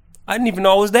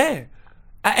was there.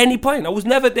 At any point. I was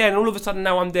never there and all of a sudden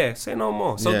now I'm there. Say no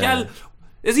more. So Yeah. girl,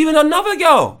 there's even another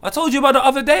girl. I told you about the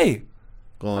other day.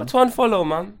 Go on. That's one follow,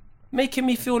 man. Making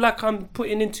me feel like I'm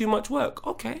putting in too much work.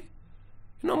 Okay.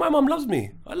 You know, my mum loves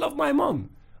me. I love my mum.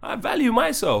 I value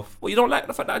myself. Well, you don't like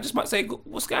the fact that I just might say,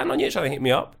 what's going on? You're trying to hit me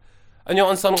up. And you're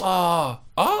on some, all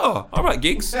right,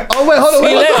 gigs. Oh, wait, hold on. See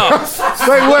you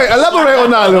wait, later. wait. Elaborate on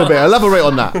that a little bit. Elaborate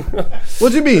on that.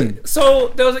 What do you mean? So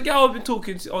there was a girl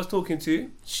I was talking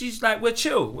to. She's like, we're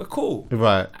chill, we're cool.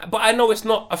 Right. But I know it's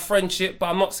not a friendship, but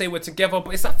I'm not saying we're together,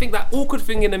 but it's that awkward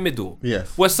thing in the middle.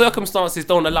 Yes. Where circumstances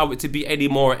don't allow it to be any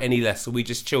more or any less. So we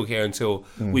just chill here until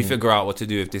we figure out what to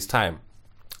do with this time.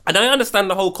 And I understand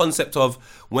the whole concept of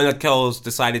when a girl's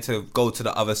decided to go to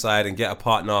the other side and get a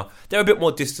partner, they're a bit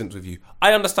more distant with you.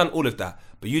 I understand all of that,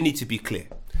 but you need to be clear.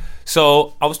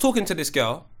 So I was talking to this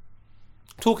girl,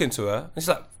 talking to her, and she's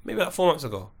like, maybe like 4 months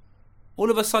ago.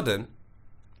 All of a sudden,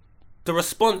 the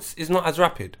response is not as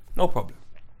rapid. No problem.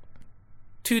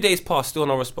 2 days pass, still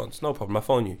no response. No problem. I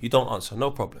phone you. You don't answer.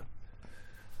 No problem.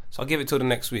 So I'll give it till the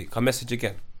next week. I message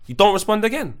again. You don't respond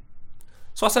again.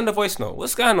 So I send a voice note.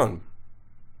 What's going on?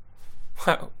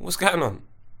 What's going on?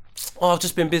 Oh, I've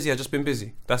just been busy.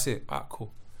 That's it. Alright,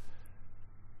 cool.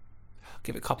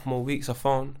 Give it a couple more weeks, I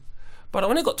phone. But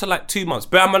when it got to like 2 months,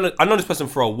 but I know this person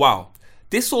for a while.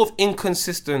 This sort of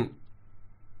inconsistent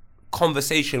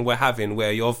conversation we're having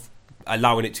where you're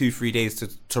allowing it 2-3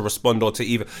 days to respond or to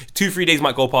even 2-3 days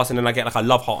might go past and then I get like a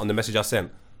love heart on the message I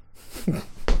sent.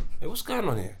 Hey, what's going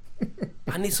on here?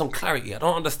 I need some clarity. I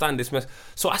don't understand this mess.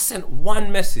 So I sent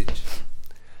one message.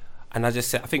 And I just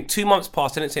said, I think 2 months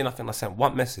passed, I didn't say nothing. I sent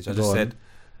one message. I just said,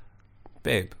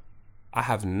 babe, I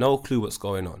have no clue what's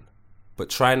going on. But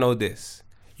try know this.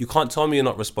 You can't tell me you're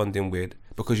not responding weird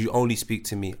because you only speak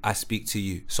to me. I speak to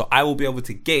you. So I will be able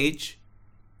to gauge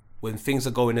when things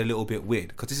are going a little bit weird.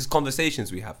 Because this is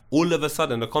conversations we have. All of a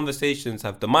sudden, the conversations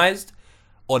have demised,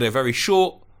 or they're very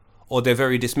short, or they're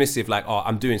very dismissive, like, oh,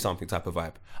 I'm doing something type of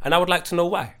vibe. And I would like to know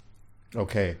why.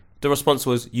 Okay. The response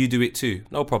was, you do it too.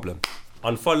 No problem.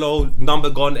 Unfollow,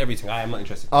 number gone, everything. I am not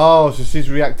interested. Oh, so she's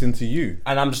reacting to you.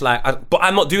 And I'm just like, but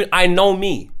I'm not doing, I know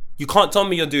me. You can't tell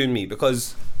me you're doing me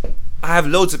because I have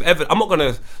loads of evidence. I'm not going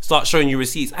to start showing you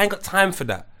receipts. I ain't got time for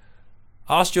that.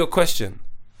 I asked you a question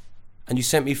and you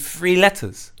sent me 3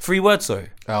 letters. 3 words, sorry.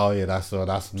 Oh, yeah, that's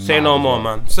Say no more,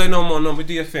 man. Say no more, no, we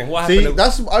do your thing. What happened?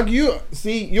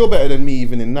 You're better than me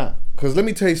even in that. Because let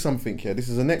me tell you something here. This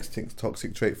is the next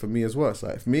toxic trait for me as well. It's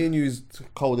like, if me and you is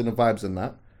cold in the vibes and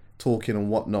that, talking and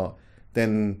whatnot,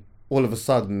 then all of a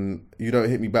sudden you don't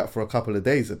hit me back for a couple of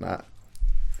days and that.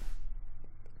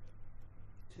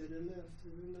 To the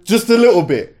left. Just a little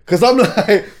bit. Because I'm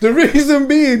like, the reason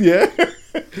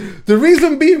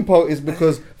being, Paul, is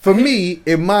because for me,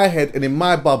 in my head and in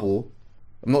my bubble,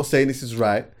 I'm not saying this is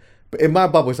right, but in my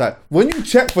bubble, it's like, when you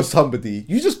check for somebody,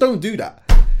 you just don't do that.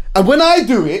 And when I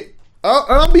do it,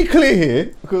 I'll be clear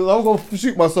here, because I'm going to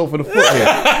shoot myself in the foot here.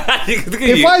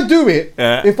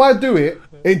 If I do it,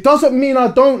 it doesn't mean I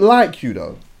don't like you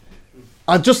though.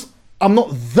 I'm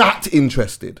not that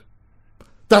interested.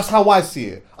 That's how I see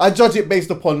it. I judge it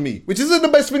based upon me, which isn't the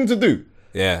best thing to do.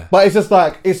 Yeah. But it's just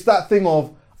like, it's that thing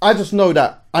of, I just know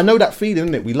that, I know that feeling,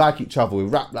 innit? We like each other, we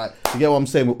rap like, you get what I'm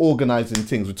saying? We're organising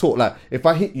things, we talk like, if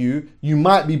I hit you, you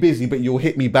might be busy, but you'll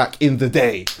hit me back in the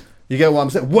day. You get what I'm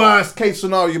saying? Worst case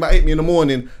scenario, you might hit me in the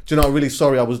morning. Do you know, I'm really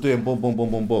sorry, I was doing boom, boom,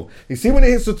 boom, boom, boom. You see when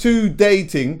it hits the 2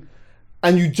 dating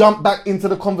and you jump back into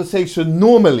the conversation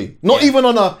normally. Not even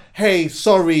on a, hey,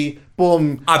 sorry,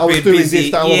 boom, I was doing busy.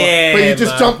 this, that, Yeah, but you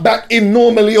just jump back in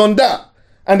normally on that.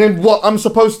 And then what, I'm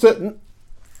supposed to...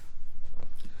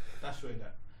 That's where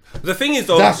that. The thing is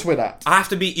though, That's where that.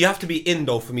 you have to be in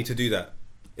though for me to do that.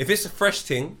 If it's a fresh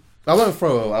thing, I wouldn't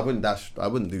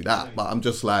do that, but I'm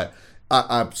just like,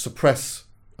 I suppress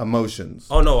emotions.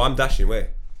 oh no, I'm dashing. Where?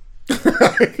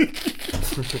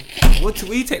 What do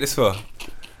you take this for?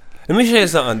 Let me show you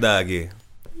something, doggy.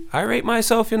 I rate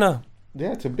myself, you know.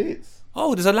 Yeah, to bits.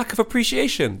 Oh, there's a lack of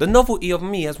appreciation. The novelty of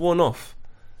me has worn off.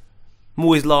 I'm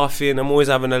always laughing. I'm always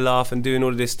having a laugh and doing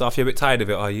all of this stuff. You're a bit tired of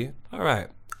it, are you? All right,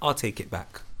 I'll take it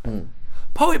back.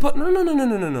 Poet,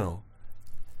 no.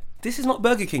 This is not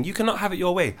Burger King. You cannot have it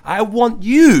your way. I want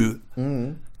you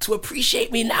to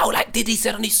appreciate me now, like Diddy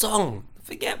said on his song.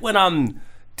 Forget when I'm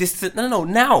distant. No.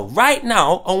 Now, right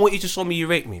now, I want you to show me you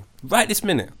rate me. Right this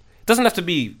minute. It doesn't have to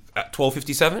be at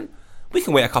 12:57. We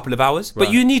can wait a couple of hours.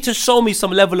 But you need to show me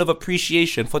some level of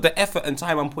appreciation for the effort and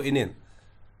time I'm putting in.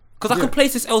 Because I can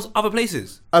place this other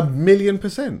places.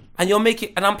 1,000,000%. And you're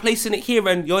making, and I'm placing it here,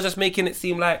 and you're just making it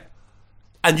seem like,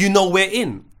 and you know we're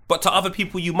in. But to other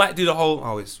people, you might do the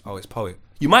whole, it's Poet.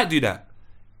 You might do that.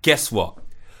 Guess what?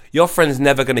 Your friend's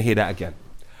never going to hear that again.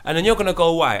 And then you're going to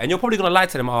go, why? And you're probably going to lie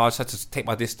to them, I just had to take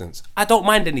my distance. I don't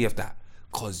mind any of that.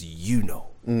 Because you know.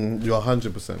 You're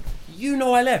 100%. You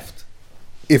know I left.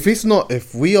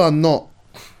 If we are not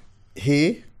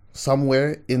here,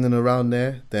 somewhere in and around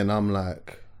there, then I'm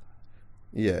like,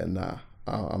 yeah, nah,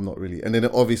 I'm not really. And then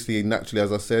obviously, naturally,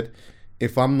 as I said,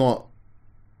 if I'm not,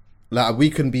 like, we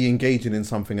can be engaging in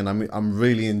something and I'm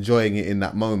really enjoying it in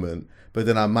that moment, but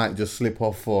then I might just slip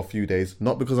off for a few days,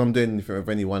 not because I'm doing anything with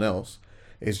anyone else.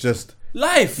 It's just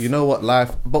life. You know what,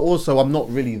 life. But also, I'm not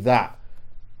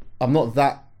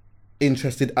that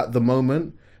interested at the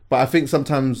moment. But I think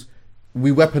sometimes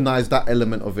we weaponize that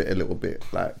element of it a little bit,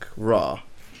 like rah.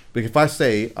 But if I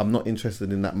say I'm not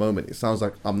interested in that moment, it sounds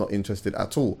like I'm not interested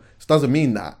at all. It doesn't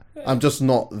mean that. I'm just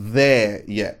not there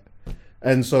yet.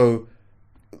 And so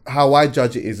how I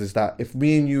judge it is that if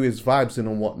me and you is vibes in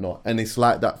and whatnot, and it's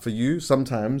like that for you,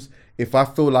 sometimes if I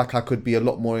feel like I could be a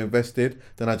lot more invested,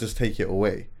 then I just take it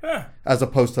away. Yeah. As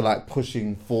opposed to like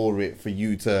pushing for it for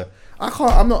you to, I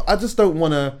just don't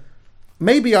want to,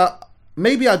 maybe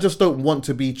I just don't want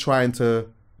to be trying to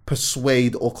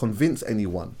persuade or convince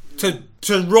anyone.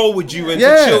 To roll with you and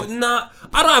to chill. Nah,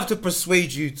 I don't have to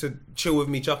persuade you to chill with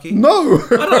me, Chucky. No.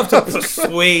 I don't have to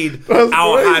persuade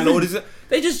our hand or this.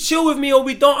 They just chill with me or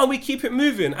we don't, and we keep it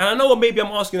moving. And I know maybe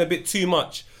I'm asking a bit too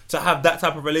much to have that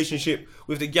type of relationship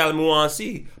with the gal I want to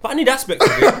see. But I need aspects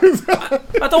of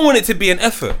it. I don't want it to be an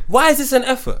effort. Why is this an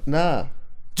effort? Nah.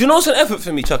 Do you know what's an effort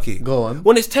for me, Chucky? Go on.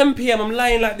 When it's 10 p.m, I'm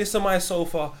lying like this on my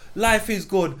sofa, life is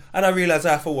good, and I realise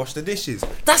I have to wash the dishes.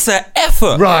 That's an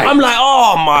effort. Right. I'm like,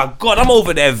 oh my God, I'm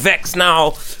over there vexed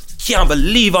now. Can't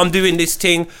believe I'm doing this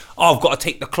thing. Oh, I've got to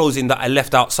take the clothes in that I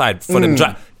left outside for them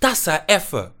dry. That's an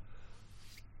effort.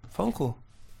 Phone call.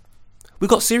 We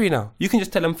got Siri now. You can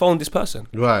just tell them phone this person.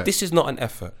 Right. This is not an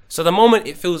effort. So the moment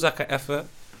it feels like an effort.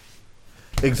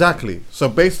 Exactly. So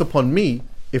based upon me,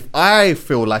 if I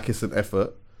feel like it's an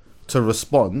effort to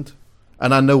respond,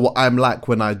 and I know what I'm like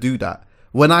when I do that,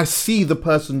 when I see the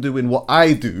person doing what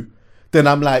I do, then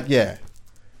I'm like, yeah,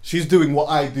 she's doing what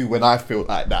I do when I feel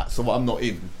like that, so I'm not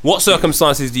in. What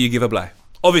circumstances do you give a blie?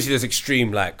 Obviously there's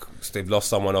extreme, like they've lost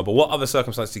someone, but what other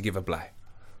circumstances do you give a blie?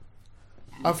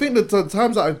 I think that the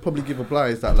times that I probably give a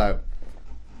blie is that, like,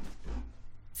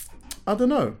 I don't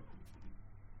know.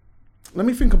 Let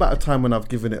me think about a time when I've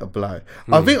given it a blie.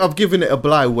 I think I've given it a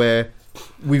blie where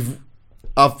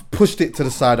I've pushed it to the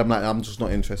side. I'm like, I'm just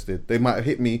not interested. They might have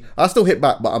hit me. I still hit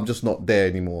back, but I'm just not there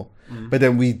anymore. But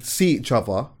then we see each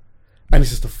other, and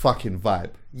it's just a fucking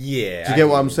vibe. Yeah. Do you get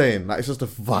what I'm saying? Like, it's just a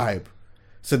vibe.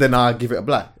 So then I give it a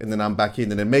blie, and then I'm back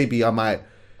in, and then maybe I might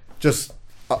just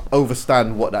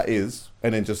overstand what that is,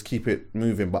 and then just keep it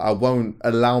moving. But I won't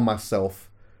allow myself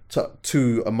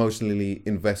to emotionally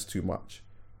invest too much.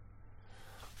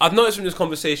 I've noticed from this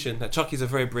conversation that Chucky's a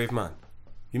very brave man.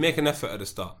 You make an effort at the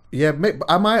start. Yeah,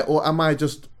 am I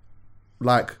just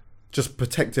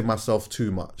protecting myself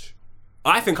too much?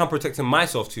 I think I'm protecting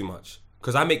myself too much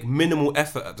because I make minimal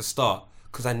effort at the start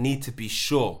because I need to be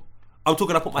sure. I'm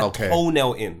talking, I put my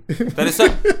toenail in. That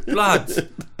is blood.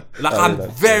 Like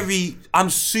I'm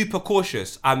super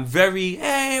cautious. I'm very,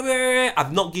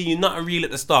 I'm not giving you nothing real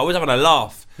at the start. We're having a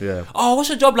laugh. Yeah. Oh, what's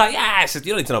your job like? Yeah, I said,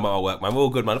 you don't need to know about my work, man. We're all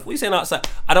good, man. If we saying outside,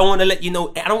 I don't want to let you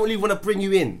know. I don't really want to bring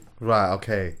you in. Right,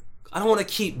 okay. I don't want to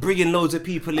keep bringing loads of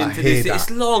people into this. That. It's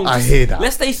long. I hear that.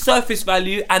 Let's stay surface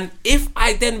value. And if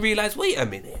I then realise, wait a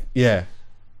minute. Yeah.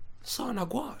 Sana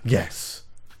Guad. Yes.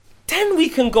 Then we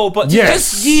can go, but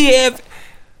yes.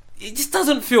 It just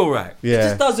doesn't feel right. Yeah. It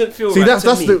just doesn't feel See, right.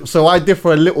 that's so I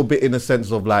differ a little bit in the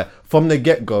sense of, like, from the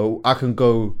get-go, I can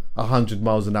go 100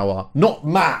 miles an hour. Not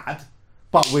mad,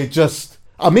 but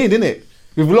I'm in, innit?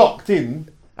 We've locked in,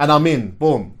 and I'm in.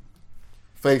 Boom.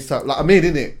 FaceTime. Like, I'm in,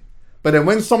 innit? But then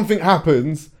when something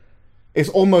happens, it's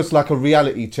almost like a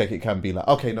reality check. It can be like,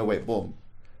 okay, no, wait, boom.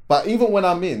 But even when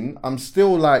I'm in, I'm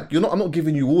still like, I'm not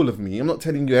giving you all of me. I'm not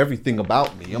telling you everything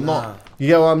about me. I'm not. You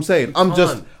get what I'm saying?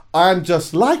 I'm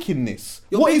just liking this.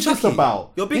 What is this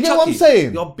about? You're Big You Chucky. get what I'm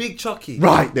saying? You're Big Chucky.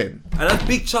 Right then. And as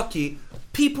Big Chucky,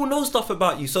 people know stuff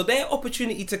about you. So their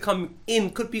opportunity to come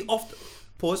in could be off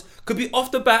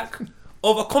the back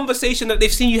of a conversation that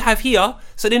they've seen you have here,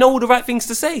 so they know all the right things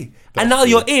to say. And now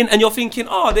you're in and you're thinking,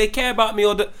 oh, they care about me,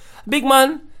 or the big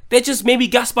man, they're just maybe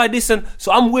gassed by this, and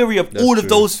so I'm weary of all of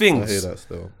those things. I hear that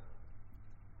still.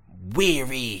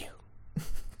 Weary.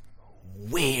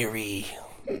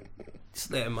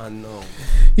 Just let a man know.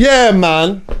 Yeah,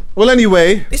 man. Well,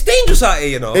 anyway, It's dangerous out here,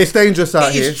 you know. it's dangerous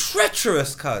out here. It's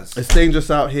treacherous, cuz. It's dangerous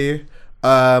out here.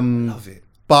 Love it.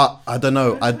 But I don't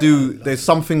know. There's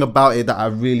something about it that I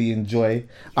really enjoy.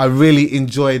 I really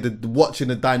enjoy watching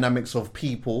the dynamics of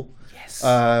people. Yes.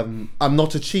 I'm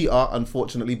not a cheater,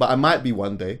 unfortunately, but I might be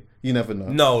one day. You never know.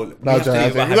 No, No, we have to leave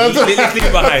it Joe, behind. Leave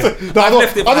it behind. I've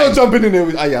left it I'm behind. not jumping in there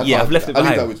with. I've left it I'll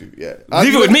leave behind. that with you. Yeah.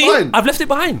 Leave it with me. Fine. I've left it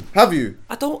behind. Have you?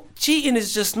 I don't. Cheating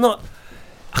is just not.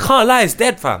 I can't lie. It's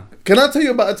dead, fam. Can I tell you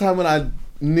about a time when I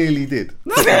nearly did?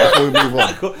 Before we move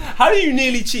on. How do you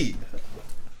nearly cheat?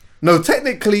 No,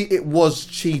 technically it was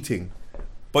cheating.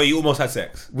 But you almost had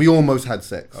sex. We almost had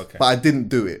sex. Okay. But I didn't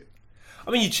do it. I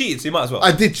mean, you cheated, so you might as well.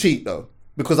 I did cheat though,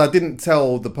 because I didn't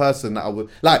tell the person that I would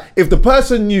like. If the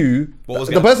person knew,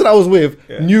 the person I was with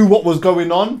knew what was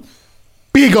going on,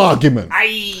 big argument.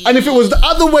 Aye. And if it was the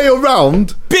other way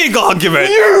around, Big argument.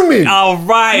 fuming. All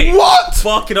right. What?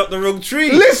 Barking up the wrong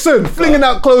tree. Listen, flinging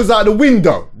out clothes out the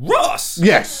window. Ross.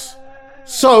 Yes.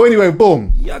 So anyway,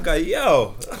 boom. Yaga,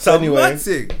 yo. That's Anyway.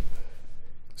 romantic.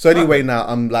 So anyway, now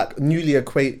I'm like newly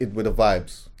acquainted with the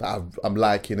vibes that I'm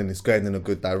liking, and it's going in a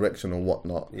good direction and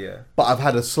whatnot. Yeah. But I've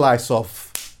had a slice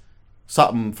of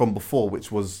something from before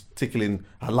which was tickling.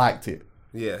 I liked it.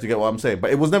 Yeah. Do you get what I'm saying?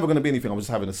 But it was never going to be anything. I was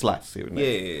just having a slice here and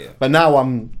there. Yeah. But now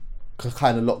I'm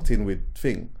kind of locked in with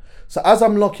thing. So as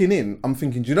I'm locking in, I'm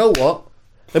thinking, do you know what?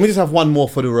 Let me just have one more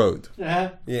for the road.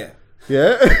 Yeah. Yeah.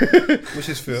 Which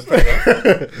is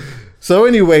fair. So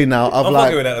anyway, now I've I'm like,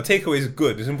 fucking with that. The takeaway is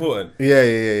good. It's important.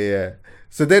 yeah.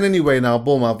 So then anyway, now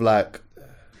boom, I've Let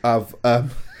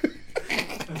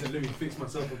me fix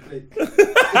myself a plate.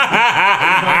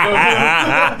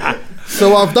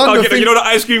 so I've done the thing. You know the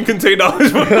ice cream container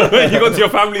when you go to your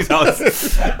family's house.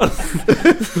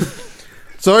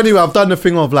 So anyway, I've done the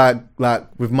thing of like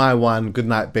with my one, good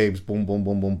night, babes, boom, boom,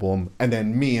 boom, boom, boom, and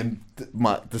then me and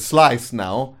the slice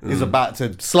now is about to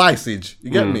sliceage.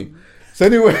 You get me? So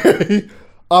anyway,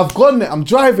 I've gone there. I'm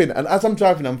driving, and as I'm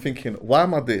driving, I'm thinking, why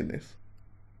am I doing this?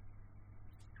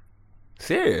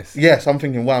 Serious? Yes, I'm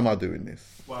thinking, why am I doing this?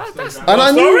 And And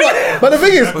I knew, but the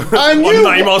thing is, I knew,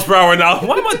 90 miles per hour now.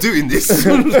 Why am I doing this?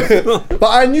 but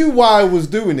I knew why I was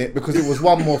doing it, because it was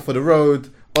one more for the road.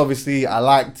 Obviously, I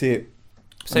liked it.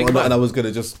 Say And goodbye. I was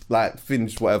gonna just like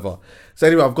finish whatever. So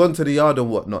anyway, I've gone to the yard and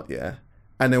whatnot, yeah.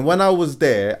 And then when I was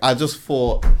there, I just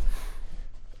thought,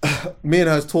 me and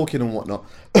her was talking and whatnot.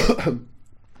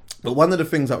 But one of the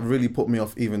things that really put me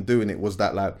off even doing it was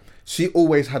that like she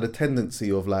always had a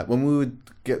tendency of like when I'd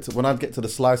get to the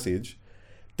sliceage,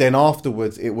 then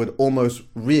afterwards it would almost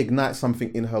reignite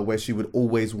something in her where she would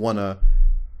always wanna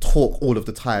talk all of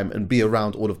the time and be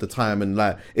around all of the time, and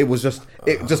like it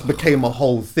just became a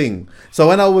whole thing. So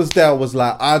when I was there, I was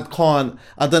like, I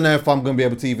don't know if I'm gonna be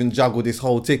able to even juggle this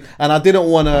whole thing, and I didn't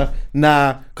want to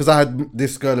because I had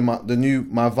this girl in my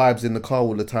vibes in the car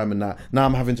all the time, and that now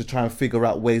I'm having to try and figure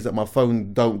out ways that my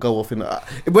phone don't go off.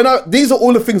 These are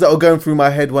all the things that were going through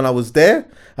my head when I was there,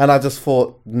 and I just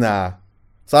thought, nah.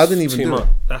 So I didn't even do it.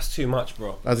 That's too much,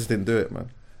 bro. I just didn't do it,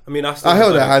 man. I mean, I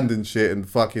held her hand and shit and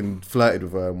fucking flirted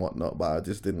with her and whatnot, but I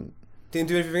just didn't. Didn't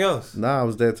do anything else. Nah, I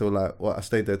was there till I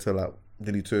stayed there till like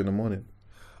nearly 2 a.m.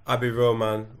 I'll be real,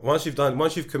 man. Once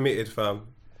you've committed, fam,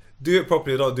 do it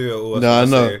properly. Don't do it all. No, I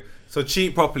know. So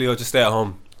cheat properly or just stay at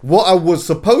home. What I was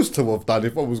supposed to have done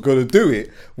if I was going to do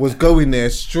it was go in there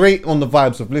straight on the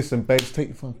vibes of, listen, babes, take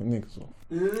your fucking niggas off.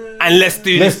 And let's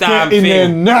do Let's this damn get in there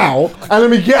thing. now and let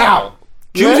me get out.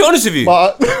 To be honest with you,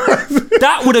 But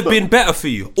that would have been better for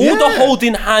you. All the Yeah.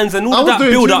 holding hands and I all was that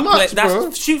doing build too up. much, That's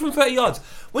bro. shoot from 30 yards.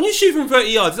 When you shoot from 30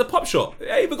 yards, it's a pop shot.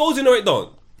 Yeah, if it goes in or it don't.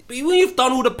 But when you've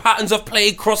done all the patterns of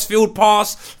play, crossfield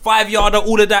pass, 5-yarder,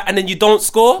 all of that, and then you don't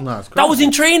score, Nah, it's that was crazy.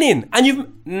 in training. And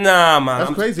man.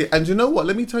 that's crazy. And you know what?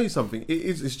 Let me tell you something.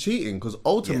 It's cheating because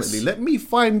ultimately, Yes. let me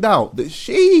find out that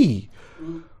she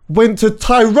went to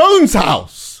Tyrone's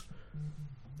house.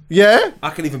 Yeah?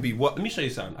 I can even be what? Let me show you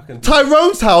something. I can.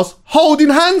 Tyrone's house holding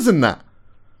hands and that.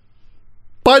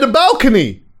 By the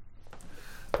balcony.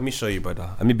 Let me show you,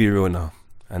 brother. Let me be real now.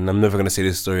 and I'm never gonna say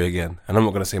this story again, and I'm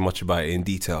not gonna say much about it in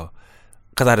detail,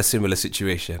 because I had a similar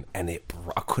situation, and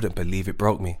I couldn't believe it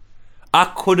broke me. I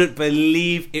couldn't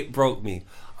believe it broke me.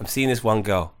 I'm seeing this one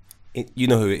girl, you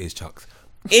know who it is, Chucks.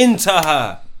 Into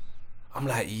her, I'm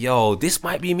like, yo, this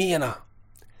might be me and her.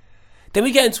 Then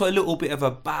we get into a little bit of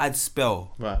a bad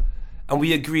spell, Right. and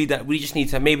we agreed that we just need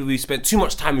to, maybe we spent too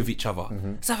much time with each other.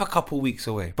 Let's have a couple weeks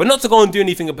away, but not to go and do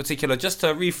anything in particular, just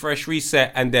to refresh,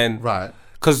 reset, and then Right.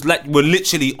 because like we're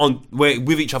literally we're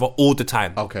with each other all the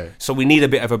time. Okay. So we need a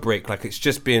bit of a break. Like it's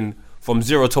just been from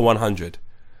 0 to 100.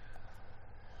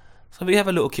 So we have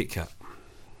a little Kit Kat.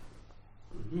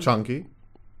 Chunky.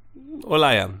 All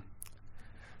I am.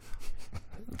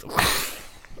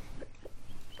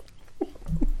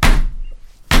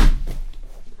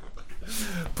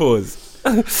 Pause.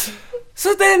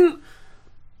 So then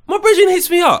my brethren hits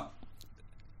me up.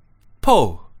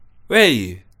 Po, where are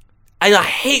you? And I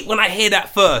hate when I hear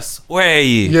that first. Where are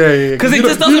you? Yeah. Because it You know-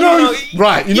 just doesn't. you know,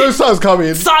 right. You know something's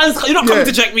coming. Something's, you're not coming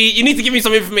Yeah. to check me. You need to give me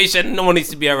some information. No one needs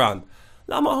to be around.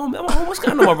 No, I'm at home. What's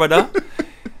going on, my brother?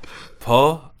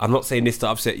 Paul, I'm not saying this to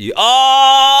upset you.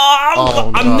 Now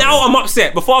I'm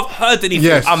upset. Before I've heard anything,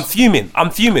 Yes. I'm fuming.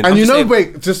 I'm And I'm you just know, saying-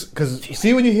 wait, just because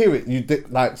see when you hear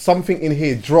it, like something in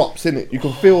here drops in it. You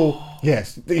can feel,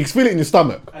 yes, you can feel it in your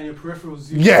stomach. And your peripherals.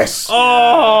 Yes.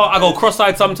 Oh, I go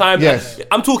cross-eyed sometimes. Yes.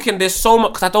 I'm talking. There's so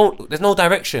much because there's no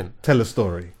direction. Tell a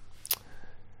story.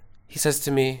 He says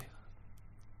to me,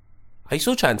 "Are you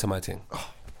still chatting to my thing?" I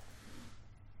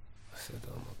said,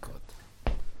 "Oh my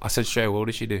god." I said straight away, "What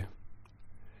did she do?"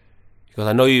 He goes,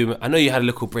 I know you had a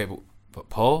little break, but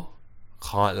Paul,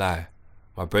 can't lie.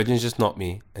 My brethren's just knocked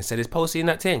me and said, is Paul seeing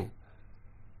that thing?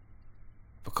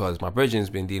 Because my brethren's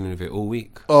been dealing with it all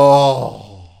week.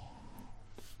 Oh.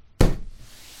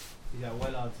 Yeah,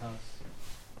 Wellard's house.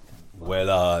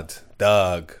 Wellard,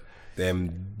 dog.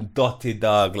 Them dotty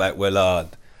dog like Wellard.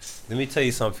 Let me tell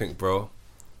you something, bro.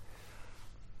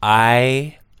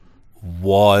 I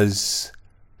was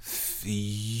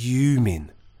fuming.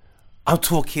 I'm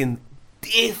talking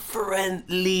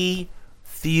differently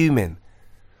fuming.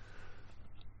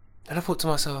 And I thought to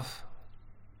myself,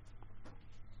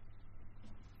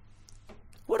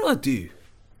 what do I do?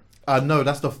 No,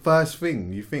 that's the first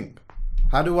thing you think.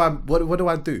 What do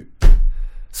I do?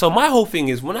 So my whole thing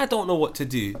is, when I don't know what to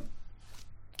do,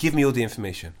 give me all the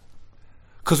information.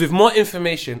 Because with more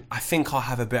information, I think I'll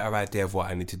have a better idea of what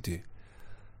I need to do.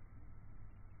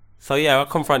 So yeah, I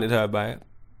confronted her about it.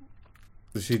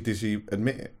 Did she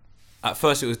admit it? At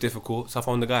first it was difficult, so I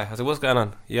phoned the guy. I said, what's going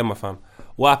on? Yeah, my fam.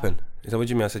 What happened? He said, what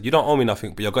do you mean? I said, you don't owe me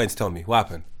nothing, but you're going to tell me. What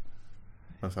happened?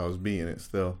 That's how I was beating it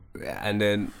still. And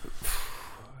then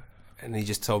he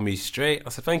just told me straight. I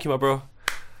said, thank you, my bro.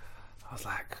 I was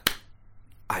like,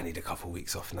 I need a couple of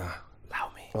weeks off now. Allow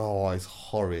me. Oh, it's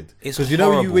horrid. It's Because you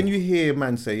know horrible. when you hear a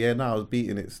man say, yeah, no, I was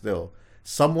beating it still,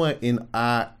 somewhere in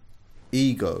our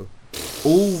ego,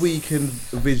 all we can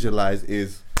visualize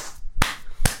is,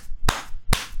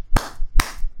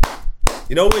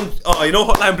 You know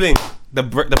Hotline Bling? The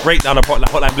breakdown of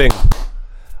Hotline Bling.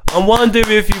 I'm wondering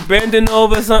if you bending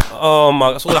over oh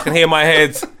my, that's all I can hear in my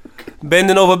head.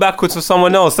 Bending over backwards for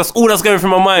someone else. That's all that's going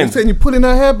through my mind. saying you're pulling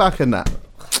her hair back and that.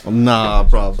 Nah,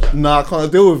 bruv. Nah, I can't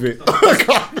deal with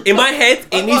it. In my head,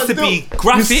 it needs to be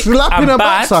graphic You're slapping and her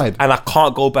bad, backside. and I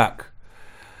can't go back.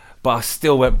 But I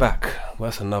still went back. Well,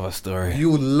 that's another story.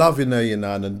 You loving her, you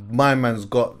know, and my man's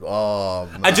got, oh,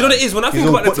 man. And do you know what it is? When I think He's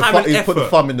about the put time and he's put the effort,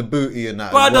 thumb in the booty and that.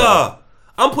 as brother, well.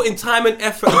 I'm putting time and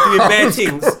effort into doing bare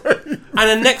things, and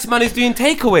the next man is doing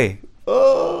takeaway.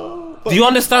 Do you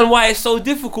understand why it's so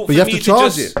difficult But for you have me to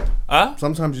charge just... it. Huh?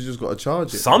 Sometimes you just got to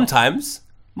charge it. Sometimes.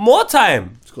 More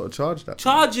time. Just got to charge that.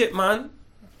 Charge it, man.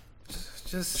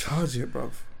 Just Charge it,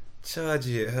 bruv. charge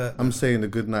it. I'm saying the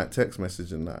good night text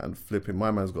message and that, and flipping.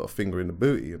 My man's got a finger in the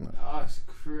booty and that. Oh, it's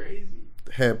crazy.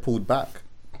 Hair pulled back.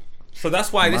 So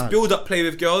that's why this Mad. build-up play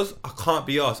with girls, I can't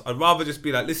be asked. I'd rather just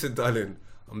be like, listen, darling,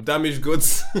 I'm damaged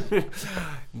goods.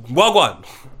 Wagwan.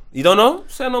 You don't know?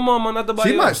 Say no more, man.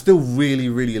 She might still really,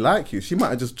 really like you. She might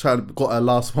have just tried to got her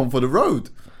last one for the road.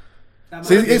 That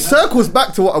See, might be it circles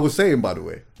back to what I was saying, by the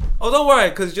way. Oh, don't worry,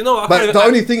 because you know what? But the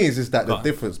only thing is that the on.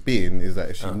 difference being is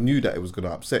that if she knew that it was going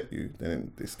to upset you,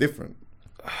 then it's different.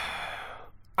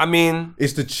 I mean,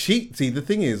 It's the cheat. See, the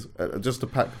thing is, just to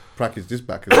package this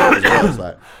back as well, it's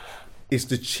like, it's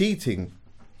the cheating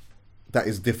that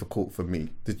is difficult for me.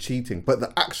 The cheating, but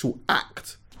the actual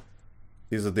act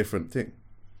is a different thing.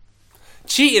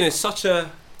 cheating is such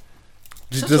a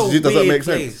Does a that weird make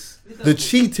place. sense? The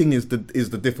cheating is the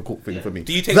difficult thing for me.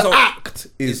 Do you take the some- act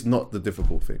is not the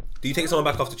difficult thing. Do you take someone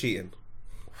back after cheating?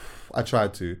 I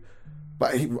tried to,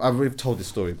 But I've told this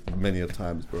story many a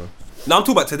times, bro. Now I'm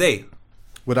talking about today.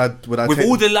 Would I With take-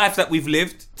 all the life that we've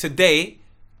lived today,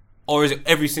 or is it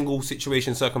every single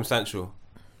situation circumstantial?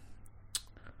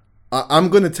 I'm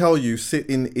gonna tell you,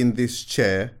 sitting in this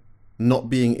chair, not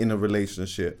being in a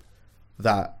relationship,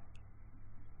 that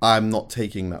I'm not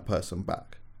taking that person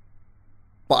back.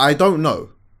 But I don't know.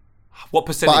 What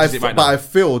percentage is it right but now? I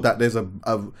feel that there's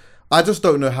I just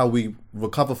don't know how we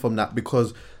recover from that,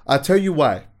 because I tell you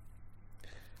why.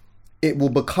 It will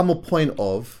become a point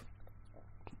of,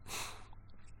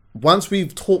 once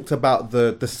we've talked about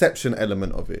the deception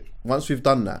element of it, once we've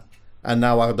done that, and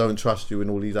now I don't trust you and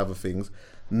all these other things,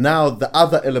 now the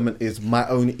other element is my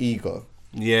own ego.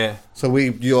 Yeah. So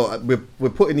we're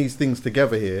putting these things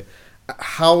together here.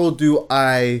 How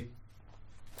does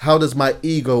my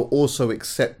ego also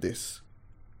accept this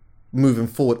moving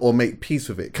forward, or make peace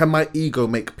with it? Can my ego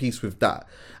make peace with that?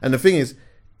 And the thing is,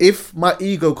 if my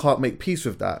ego can't make peace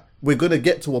with that, we're going to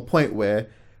get to a point where,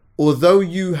 although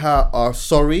you are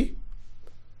sorry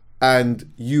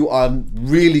and you are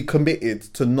really committed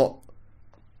to not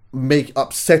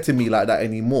upsetting me like that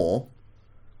anymore,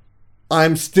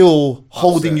 I'm still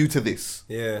holding you to this.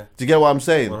 Yeah. Do you get what I'm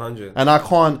saying? 100. And I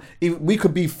can't. We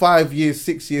could be 5 years,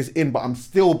 6 years in, but I'm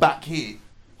still back here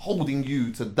holding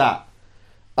you to that.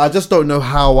 I just don't know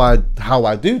how I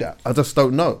do that. I just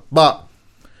don't know. But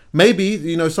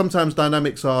maybe, sometimes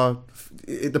dynamics are.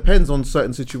 It depends on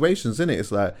certain situations, innit?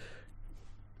 It's like,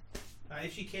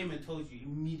 If she came and told you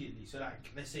immediately, so like,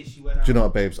 let's say she went out. do you know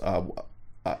what, babes?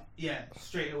 Yeah,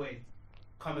 straight away.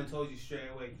 Come and told you straight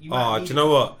away. Do you know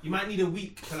what? You might need a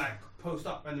week to like post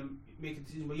up and then make a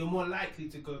decision, but you're more likely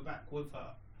to go back with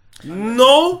her.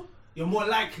 No. You're more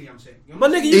likely, I'm saying. My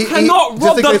nigga, you cannot just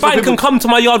rob in the case for bank people- and come to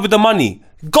my yard with the money.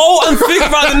 Go and figure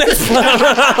out the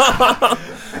next one.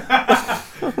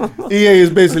 EA is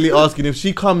basically asking if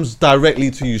she comes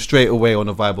directly to you straight away on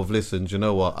a vibe of, listen, do you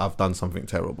know what? I've done something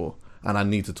terrible and I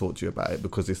need to talk to you about it,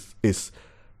 because it's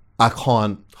I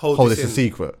can't hold this a in.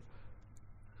 secret.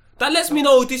 That lets me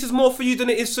know this is more for you than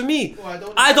it is for me.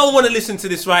 Well, I don't want to listen to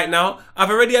this right now. I've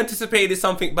already anticipated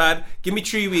something bad. Give me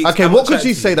 3 weeks. Okay, I'm what not could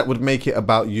chatting she to say you. that would make it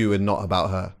about you and not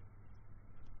about her?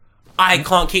 I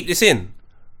can't keep this in.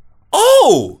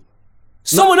 Oh!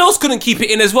 Someone else couldn't keep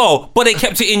it in as well, but they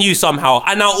kept it in you somehow.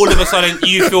 And now all of a sudden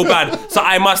you feel bad. So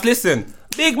I must listen.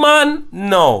 Big man,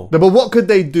 no. No, but what could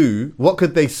they do? What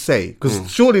could they say?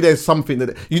 Because surely there's something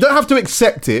that you don't have to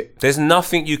accept it. There's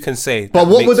nothing you can say. But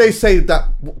that what makes- would they say that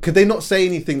could they not say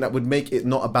anything that would make it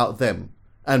not about them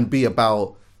and be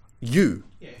about you?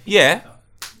 Yeah.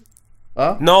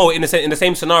 Huh? No, in the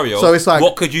same scenario. So it's like,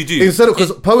 what could you do? instead of,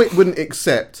 because poet wouldn't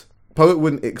accept.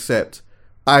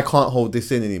 I can't hold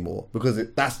this in anymore because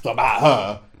that's about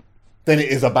her. Then it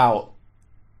is about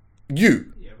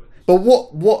you. Yeah, But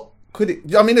what could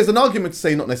it? I mean, there's an argument to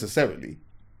say not necessarily,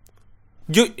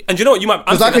 And you know what? You might.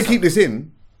 because I can keep this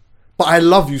in, but I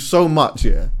love you so much,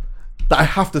 yeah, that I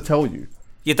have to tell you.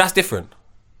 Yeah, that's different.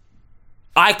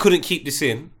 I couldn't keep this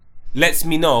in. Lets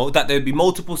me know that there'd be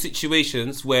multiple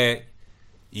situations where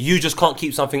you just can't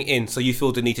keep something in, so you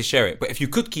feel the need to share it. But if you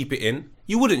could keep it in,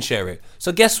 you wouldn't share it.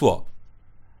 So guess what?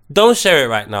 Don't share it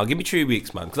right now. Give me 3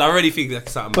 weeks, man, because I already think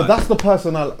that's something But bad. that's the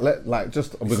person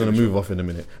we're going to move off in a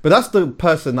minute. But that's the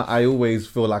person that I always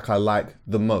feel like I like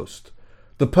the most.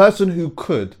 The person who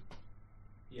could.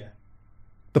 Yeah.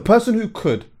 The person who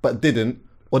could but didn't,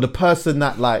 or the person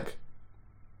that like.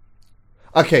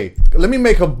 Okay, let me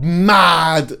make a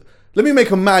mad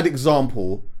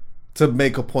example to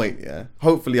make a point, yeah?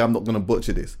 Hopefully I'm not going to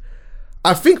butcher this.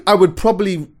 I think I would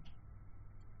probably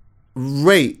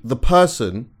rate the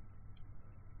person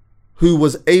who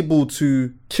was able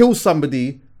to kill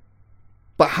somebody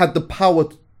but had the power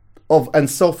of and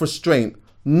self-restraint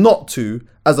not to,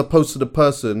 as opposed to the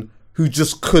person who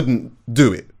just couldn't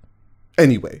do it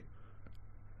anyway.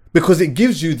 Because it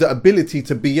gives you the ability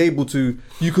to be able to,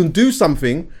 you can do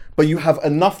something, but you have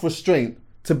enough restraint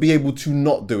to be able to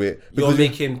not do it. You're Because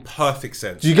making perfect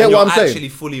sense. Do you get And what you're I'm saying? actually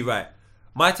fully right.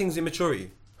 My thing's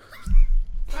immaturity.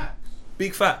 Facts.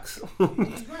 Big facts. He's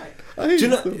right. I Do you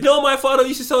know what my father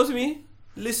used to tell to me?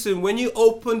 Listen, when you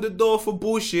open the door for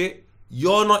bullshit,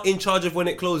 you're not in charge of when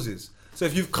it closes. So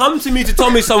if you've come to me to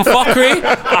tell me some fucking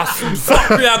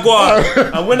fuckery I go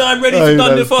on. And when I'm ready to Aye,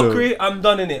 done the that's true. fuckery, I'm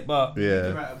done in it. But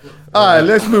yeah. Right, a book. Alright,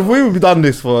 let's move. We've done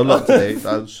this for a lot today.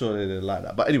 I'm sure they didn't like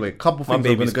that. But anyway, couple My things I'm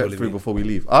going baby's to go calling through me. before we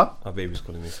leave. my baby's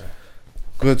calling me, sir.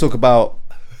 We're going to talk about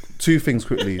two things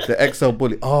quickly. The XL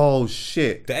Bully. Oh,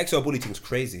 shit. The XL bully thing's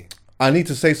crazy. I need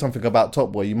to say something about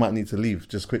Top Boy. You might need to leave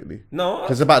just quickly. No,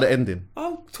 Because it's about the ending.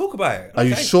 I'll talk about it. Are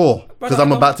you Okay. sure? Because Brother,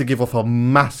 I'm I about to give off a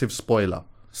massive spoiler.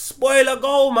 Spoiler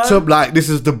goal, man. So like, this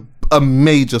is a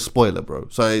major spoiler, bro.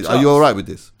 So are you all right with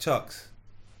this? Chucks,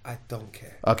 I don't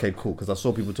care. Okay, cool. Because I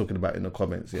saw people talking about it in the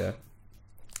comments. Yeah.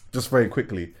 Just very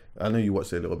quickly, I know you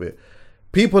watched it a little bit.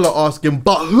 People are asking,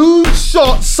 but who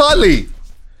shot Sully?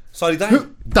 Sully died.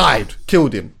 Who died?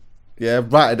 Killed him. Yeah,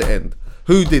 right at the end.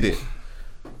 Who did it?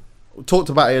 Talked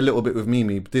about it a little bit with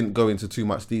Mimi, didn't go into too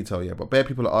much detail yet, but bare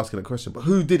people are asking a question, but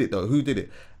who did it though? Who did it?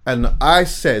 And I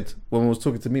said, when I was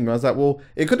talking to Mimi, I was like, well,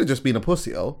 it could have just been a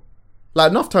pussy,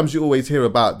 Like, enough times you always hear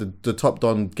about the top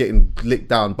don getting licked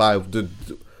down by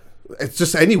it's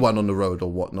just anyone on the road or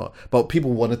whatnot, but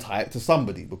people want to tie it to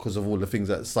somebody because of all the things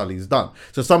that Sully's done.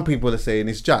 So some people are saying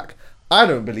it's Jack. I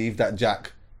don't believe that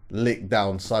Jack licked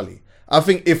down Sully. I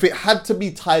think if it had to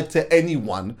be tied to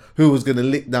anyone who was going to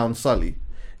lick down Sully,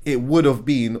 it would have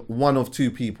been one of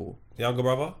two people. The younger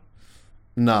brother?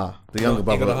 Nah, the younger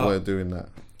brother weren't doing that.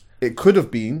 It could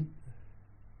have been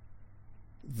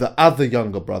the other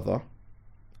younger brother,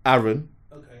 Aaron,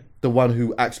 the one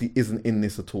who actually isn't in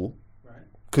this at all.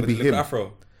 Could be him.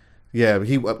 Afro. Yeah,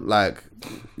 the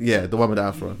one with the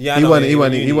afro. Yeah, he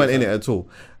wasn't in it at all.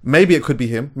 Maybe it could be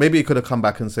him. Maybe he could have come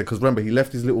back and said, because remember, he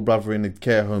left his little brother in the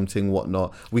care home thing,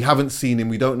 whatnot. We haven't seen him.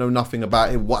 We don't know nothing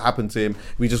about him. What happened to him?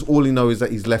 All he knows is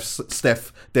that he's left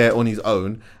Steph there on his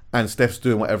own, and Steph's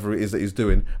doing whatever it is that he's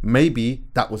doing. Maybe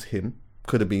that was him.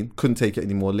 Could have been. Couldn't take it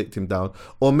anymore. Licked him down.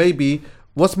 Or maybe,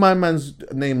 what's my man's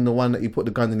name? The one that he put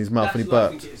the gun in his mouth and he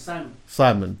burped.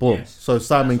 Simon. Boom. Yes. So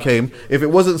Simon came. If it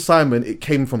wasn't Simon, it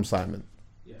came from Simon.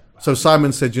 Yeah. So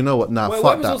Simon said, you know what? Nah,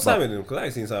 fuck that. Why was Simon in? Because I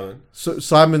ain't seen Simon. So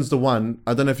Simon's the one.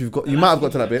 I don't know if you've got. You might have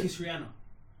got to that bit. Kiss Rihanna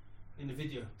in the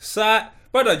video.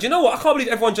 Brother, do you know what? I can't believe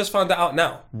everyone just found that out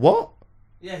now. What?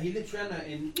 Yeah, he licked Rihanna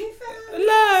in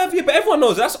Love. Yeah, but everyone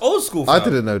knows that's old school. Fam. I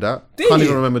didn't know that. Can't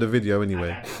even remember the video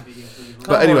anyway.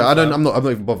 But anyway, I'm not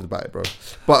even bothered about it, bro.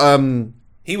 But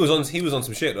he was on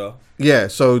some shit though. Yeah,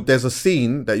 so there's a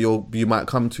scene that you might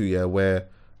come to, where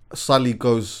Sully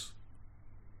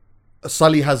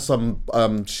has some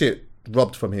shit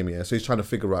robbed from him, so he's trying to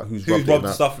figure out who's robbed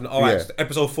the stuff. Alright,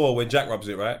 episode 4 when Jack robs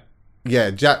it, right? Yeah,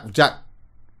 Jack.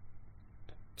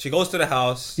 She goes to the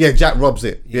house. Yeah, Jack robs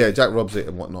it. Yeah, Jack robs it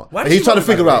and whatnot. And he's trying to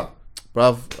figure out,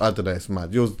 bruv, I don't know, it's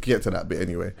mad. You'll get to that bit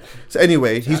anyway. So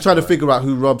anyway, he's trying to figure out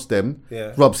who robs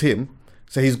him.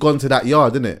 So he's gone to that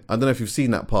yard, innit? I don't know if you've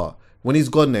seen that part. When he's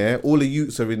gone there, all the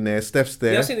youths are in there, Steph's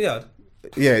there. Yeah, I've seen the yard.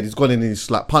 Yeah, he's gone in and he's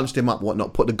like punched him up,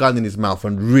 whatnot, put the gun in his mouth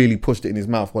and really pushed it in his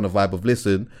mouth on a vibe of,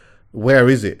 listen, where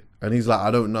is it? And he's like,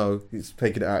 I don't know. He's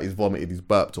taking it out, he's vomited, he's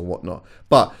burped or whatnot.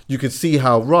 But you could see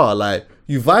how like,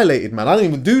 you violated, man. I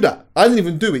didn't even do that. I didn't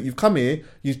even do it. You've come here,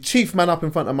 you chief man up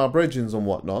in front of my brethrens and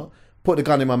whatnot, put the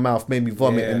gun in my mouth, made me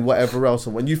vomit and whatever else.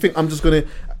 And when you think I'm just going to,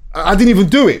 I didn't even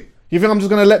do it. You think I'm just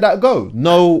going to let that go?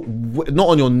 No, not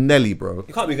on your Nelly, bro.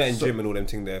 You can't be getting gym and all them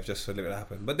things there just for letting it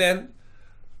happen. But then,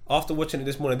 after watching it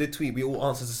this morning, I did tweet, we all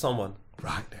answer to someone.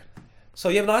 Right then. So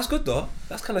yeah, no, that's good though.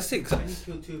 That's kind of sick. And he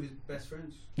killed 2 of his best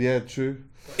friends. Yeah, true.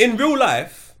 In real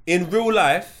life,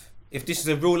 if this is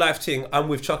a real life thing, I'm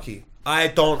with Chucky. I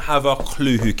don't have a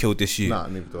clue who killed this you. Nah,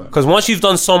 neither do I. Because once you've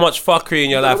done so much fuckery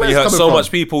in your life and you hurt so much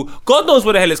people, God knows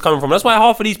where the hell it's coming from. That's why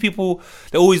half of these people,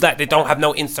 they're always like, they don't have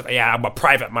no Instagram. Yeah, I'm a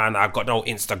private man. I've got no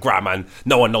Instagram and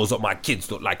no one knows what my kids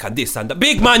look like and this and that.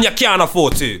 Big man, you can't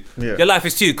afford to. Yeah. Your life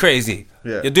is too crazy.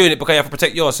 Yeah. You're doing it because you have to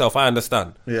protect yourself. I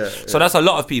understand. Yeah. So that's a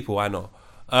lot of people I know.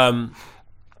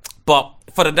 But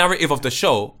for the narrative of the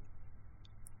show,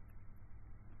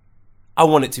 I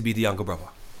want it to be the younger brother.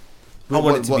 I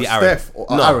want it to be Aaron. Steph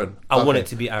or Aaron? I want it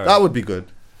to be Aaron. That would be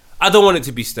good. I don't want it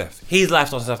to be Steph. His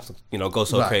life doesn't have to, go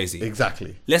so crazy.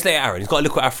 Exactly. Let's let Aaron. He's got a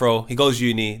little afro. He goes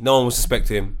uni. No one will suspect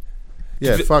him.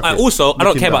 Yeah, fuck it. Also, I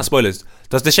don't care about spoilers.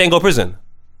 Does Deshane go prison?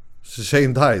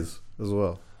 Deshane dies as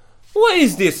well. What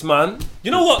is this, man?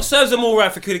 You know what? Serves them all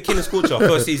right for Killing Scorcher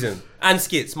first season. And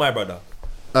skits, my brother.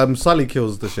 Sully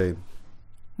kills Deshane.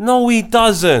 No, he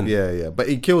doesn't. Yeah. But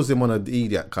he kills him on an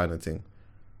idiot kind of thing.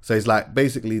 So it's like,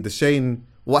 basically, Deshane,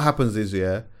 what happens is,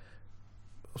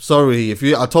 sorry,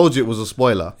 I told you it was a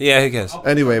spoiler. Yeah, who cares?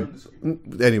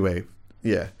 Anyway,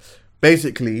 yeah.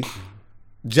 Basically,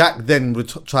 Jack then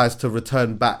tries to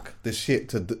return back the shit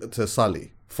to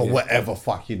Sully for whatever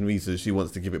fucking reason she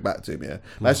wants to give it back to him,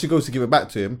 As she goes to give it back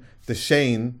to him,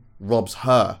 Deshane robs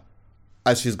her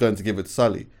as she's going to give it to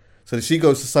Sully. So she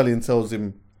goes to Sully and tells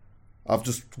him, I've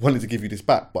just wanted to give you this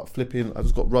back, but flipping, I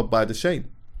just got robbed by Deshane.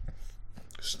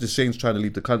 Deshane's trying to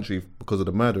leave the country because of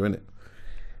the murder, innit?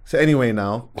 So anyway,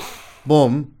 now,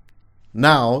 boom,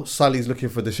 now Sully's looking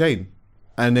for Deshane.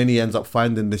 And then he ends up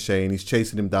finding Deshane. He's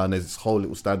chasing him down. There's this whole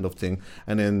little standoff thing.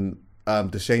 And then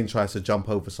Deshane tries to jump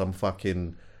over some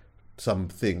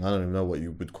something. I don't even know what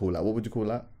you would call that. What would you call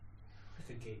that? It's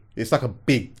a gate. It's like a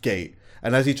big gate.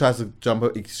 And as he tries to jump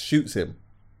out, he shoots him.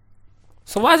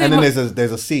 So why is And it? then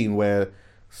there's a scene where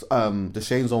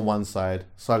Deshane's on one side,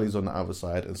 Sully's on the other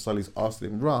side, and Sully's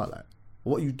asking him, "Rah, like,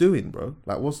 what are you doing, bro?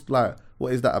 Like,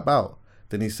 what is that about?"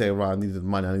 Then he's saying, "Rah, I needed the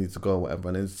money, I need to go," or whatever.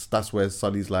 And then that's where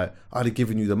Sully's like, "I'd have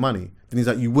given you the money." Then he's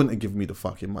like, "You wouldn't have given me the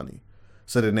fucking money."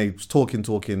 So then they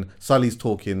talking. Sully's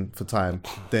talking for time.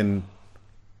 Then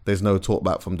there's no talk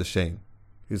back from Deshane.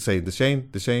 He'd say,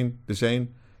 Deshane.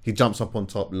 He jumps up on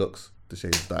top, looks,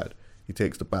 Deshane's died. He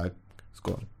takes the bag, it's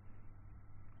gone.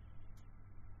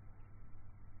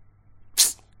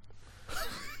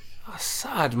 That's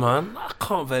sad, man. I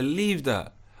can't believe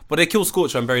that. But they killed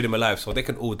Scorcher and buried him alive, so they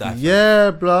can all die.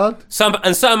 Yeah, blood.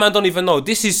 Certain man don't even know.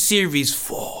 This is series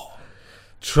 4.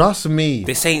 Trust me.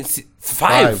 This ain't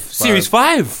five. Series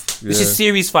 5. This is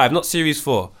series 5, not series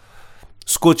 4.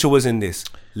 Scorcher was in this.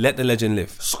 Let the legend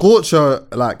live. Scorcher,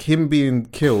 like him being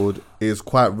killed, is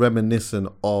quite reminiscent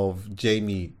of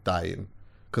Jamie dying.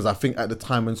 Because I think at the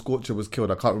time when Scorcher was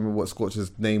killed, I can't remember what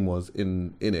Scorcher's name was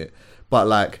in it. But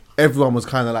like everyone was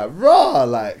kind of like, "Rah,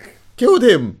 like killed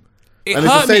him." It And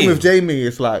it's the hurt same me. with Jamie.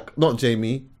 It's like, not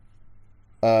Jamie.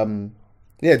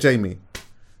 Yeah, Jamie.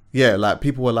 Yeah, like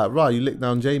people were like, "Rah, you licked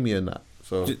down Jamie," and that.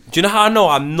 So Do you know how I know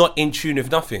I'm not in tune with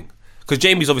nothing? Because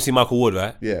Jamie's obviously Michael Wood,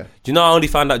 right? yeah. Do you know I only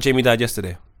found out Jamie died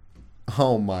yesterday?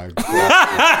 Oh my god.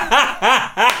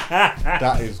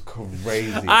 That is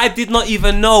crazy. I did not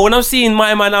even know. When I'm seeing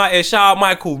my man out here, shout out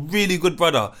Michael, really good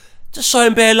brother. Just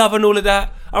showing bare love and all of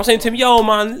that. I'm saying to him, "Yo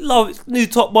man, love new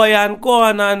Top Boy and go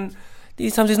on," and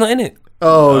these times he's not in it.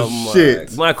 Oh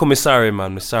shit. Michael Missari,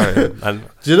 man, Missari. And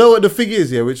Do you know what the thing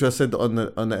is, yeah, which I said on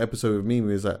the episode with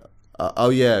Mimi, is that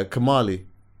oh yeah, Kamali.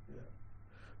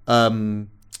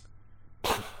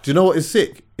 Do you know what is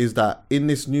sick? Is that in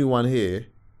this new one here,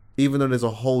 even though there's a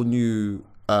whole new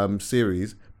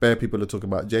series, bare people are talking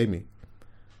about Jamie.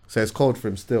 So it's cold for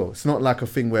him still. It's not like a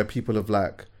thing where people have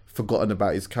like forgotten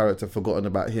about his character, forgotten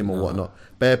about him or whatnot.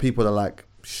 Bare people are like,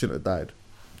 shouldn't have died.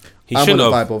 he I'm on should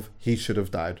the have. vibe of he should have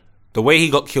died. The way he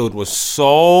got killed was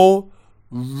so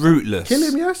rootless. Kill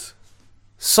him, yes.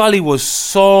 Sully was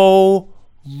so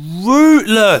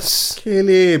rootless. Kill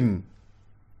him.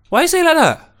 Why you say it like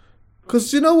that?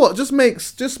 Because you know what? Just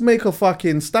make a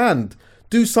fucking stand.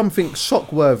 Do something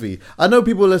shock-worthy. I know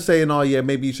people are saying, "Oh yeah,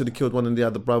 maybe you should have killed one of the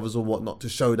other brothers or whatnot to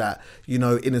show that, you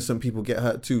know, innocent people get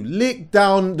hurt too." Lick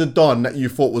down the Don that you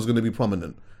thought was going to be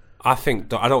prominent. I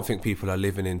don't think people are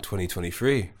living in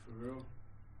 2023.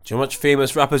 Do you know how much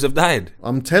famous rappers have died?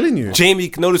 I'm telling you. Jamie,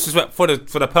 no disrespect, for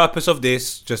the purpose of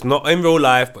this, just not in real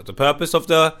life, but the purpose of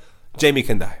Jamie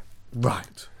can die.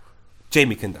 Right.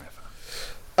 Jamie can die.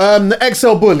 The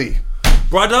XL Bully.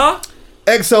 Brother?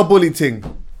 XL Bully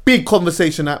thing. Big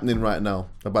conversation happening right now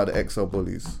about the XL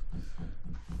Bullies.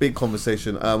 Big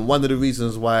conversation. One of the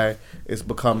reasons why it's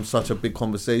become such a big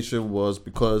conversation was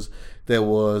because there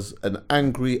was an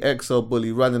angry XL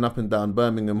Bully running up and down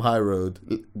Birmingham High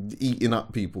Road, eating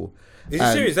up people. Is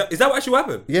it serious? Is that what actually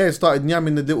happened? Yeah, it started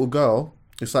yamming the little girl.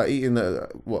 It started eating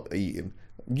eating?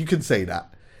 You could say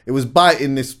that. It was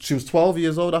biting this. She was 12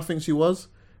 years old, I think she was.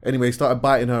 Anyway, he started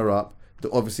biting her up.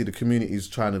 Obviously, the community's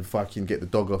trying to fucking get the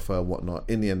dog off her and whatnot.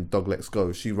 In the end, dog lets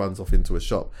go. She runs off into a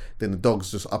shop. Then the dog's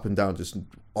just up and down, just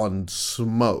on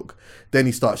smoke. Then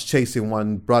he starts chasing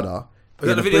one brother. Is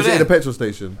that the video there? In the petrol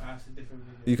station. That's a different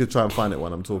video. You could try and find it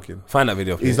when I'm talking. Find that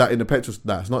video. He's like in the petrol.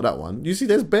 Nah, it's not that one. You see,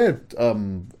 there's bare I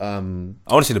want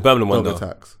to see the Birmingham one dog though.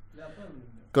 attacks. Is that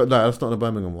Birmingham? No, that's not the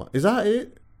Birmingham one. Is that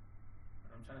it?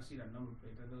 I'm trying to see that number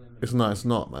plate. That doesn't look. It's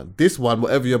not, man. This one,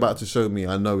 whatever you're about to show me,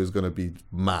 I know is going to be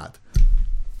mad.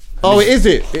 Oh, it is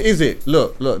it. It is it.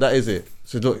 Look, that is it.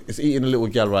 So look, it's eating a little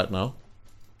gal right now.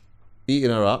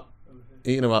 Eating her up.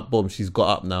 Boom, she's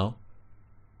got up now.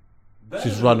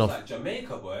 She's run off. Like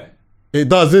Jamaica, boy. It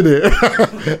does, isn't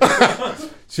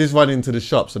it? She's run into the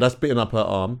shop, so that's bitten up her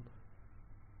arm.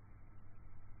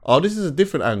 Oh, this is a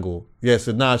different angle. Yeah,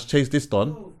 so now it's chased this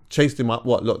Don. Chased him up.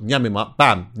 What? Look, nyam him up.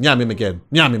 Bam. Nyam him again.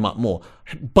 Nyam him up more.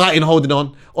 Biting, holding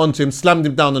onto him. Slammed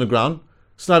him down on the ground.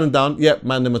 Slam him down. Yep,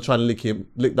 man, them are trying to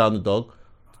lick down the dog.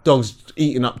 Dog's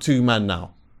eating up 2 man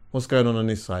now. What's going on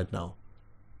this side now?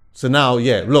 So now,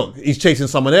 yeah, look, he's chasing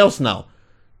someone else now.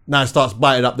 Now he starts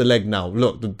biting up the leg now.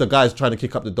 Look, the guy's trying to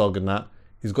kick up the dog and that.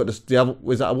 He's got the other,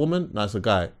 is that a woman? No, it's a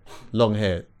guy. Long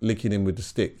hair, licking him with the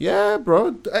stick. Yeah, bro,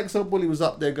 the XL Bully was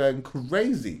up there going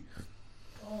crazy.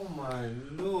 Oh my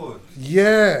lord.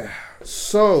 Yeah,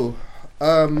 so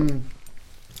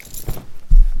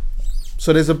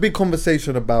there's a big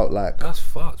conversation about like That's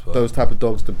fucked, bro. those type of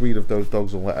dogs, the breed of those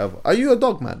dogs or whatever. Are you a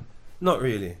dog man? Not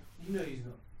really. You know he's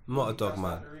not. I'm not a dog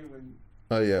man.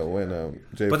 Oh yeah, when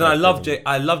J5 But then I love came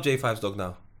on. I love J5's dog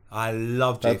now. I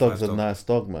love J5's That dog's a dog. nice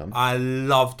dog, man. I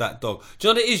love that dog. Do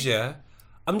you know what it is? Yeah,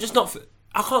 I'm just not.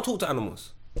 I can't talk to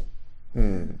animals.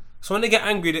 So when they get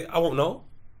angry, I won't know.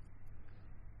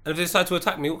 And if they decide to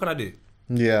attack me, what can I do?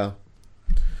 Yeah.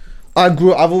 I've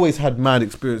always had mad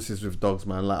experiences with dogs,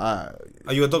 man. Like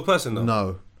Are you a dog person though?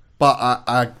 no, but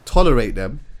I tolerate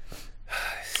them.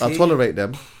 I tolerate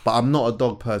them, but I'm not a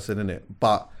dog person, innit?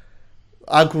 But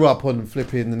I grew up on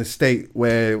flipping an estate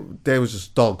where there was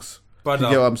just dogs. Brother.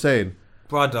 You get what I'm saying?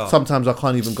 Brother. Sometimes I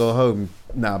can't even go home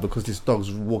now because this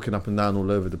dog's walking up and down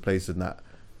all over the place and that.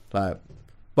 Like,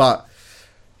 but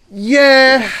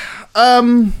yeah,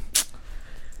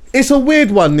 it's a weird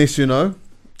one. This, you know,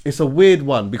 it's a weird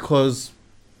one because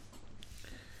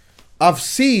I've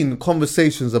seen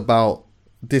conversations about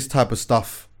this type of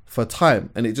stuff for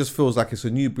time, and it just feels like it's a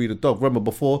new breed of dog. Remember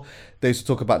before they used to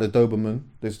talk about the Doberman,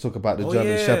 they used to talk about the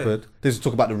German yeah. Shepherd, they used to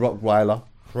talk about the Rottweiler.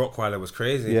 Rottweiler was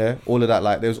crazy. Yeah, all of that.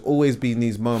 Like, there's always been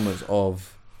these moments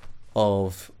of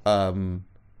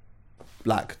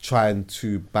like trying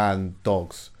to ban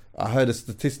dogs. I heard a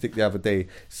statistic the other day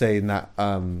saying that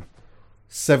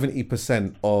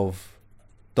 70% of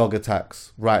dog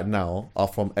attacks right now are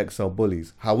from XL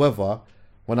bullies. However,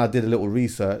 when I did a little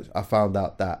research, I found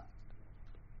out that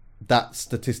that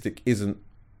statistic isn't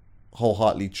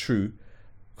wholeheartedly true,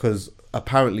 because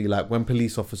apparently, like, when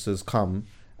police officers come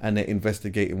and they're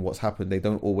investigating what's happened, they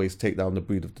don't always take down the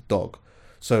breed of the dog.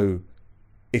 So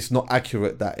it's not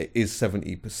accurate that it is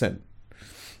 70%.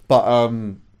 But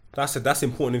That's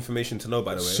important information to know,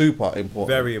 by the way. super important.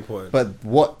 Very important. But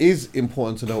what is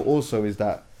important to know also is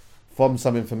that from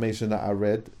some information that I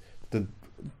read, the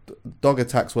dog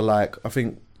attacks were like, I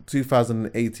think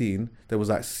 2018, there was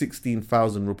like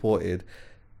 16,000 reported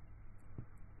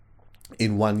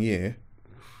in 1 year.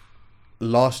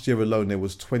 Last year alone, there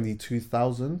was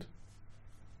 22,000.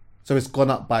 So it's gone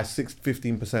up by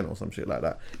 15% or some shit like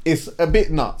that. It's a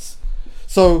bit nuts.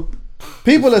 So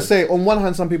people are saying, on one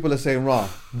hand, some people are saying, rah,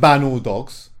 ban all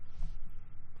dogs.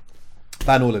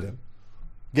 Ban all of them.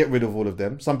 Get rid of all of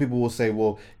them. Some people will say,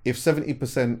 well, if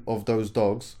 70% of those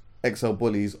dogs, XL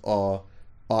bullies, are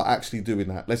actually doing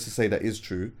that, let's just say that is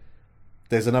true,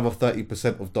 there's another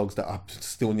 30% of dogs that are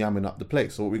still yamming up the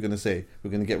place. So what we're going to say, we're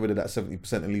going to get rid of that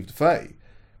 70% and leave the 30.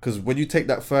 Because when you take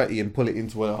that 30 and pull it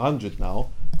into 100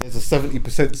 now, there's a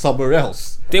 70% somewhere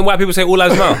else. Didn't white people say all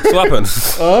lives matter? So what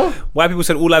happened? White people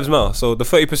said all lives matter. So the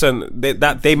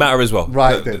 30%, they matter as well.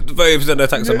 Right the, then. The 30% of the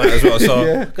attacks matter as well. So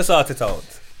Yeah. just sort it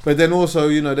out. But then also,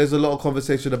 you know, there's a lot of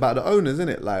conversation about the owners, isn't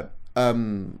it? Like,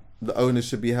 the owners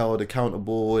should be held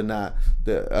accountable, and that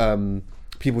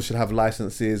people should have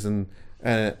licenses and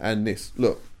this.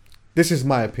 Look, this is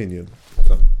my opinion.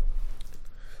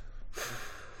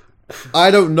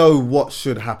 I don't know what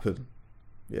should happen.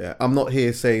 Yeah, I'm not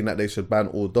here saying that they should ban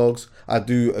all dogs. I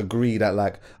do agree that,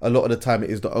 like, a lot of the time it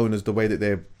is the owners, the way that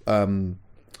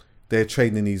they're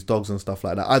training these dogs and stuff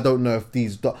like that. I don't know if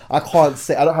these dogs, I can't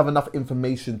say, I don't have enough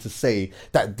information to say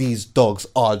that these dogs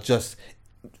are just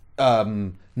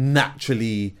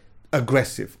naturally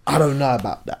aggressive. I don't know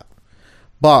about that.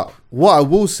 But what I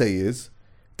will say is,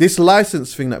 this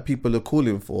license thing that people are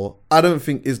calling for, I don't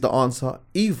think is the answer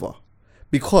either.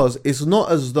 Because it's not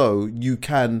as though you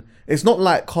can, it's not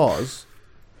like cars.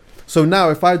 So now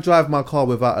if I drive my car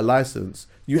without a license,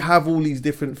 you have all these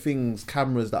different things,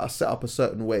 cameras that are set up a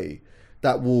certain way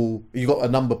that will, you got a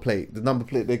number plate. The number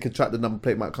plate, they can track the number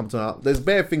plate, might come to out. There's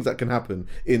bare things that can happen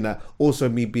in that. Also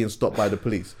me being stopped by the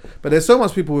police. But there's so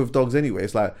much people with dogs anyway.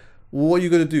 It's like, what are you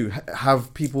going to do?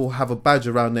 Have people have a badge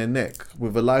around their neck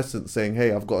with a license saying,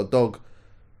 hey, I've got a dog.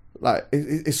 Like,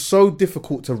 it's so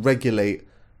difficult to regulate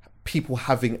people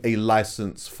having a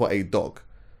license for a dog.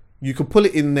 You can pull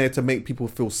it in there to make people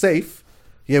feel safe.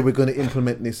 Yeah, we're going to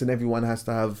implement this and everyone has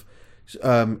to have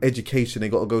education. They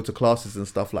got to go to classes and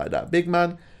stuff like that. Big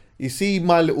man, you see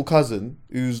my little cousin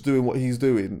who's doing what he's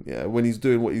doing. Yeah, when he's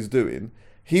doing what he's doing,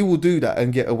 he will do that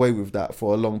and get away with that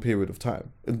for a long period of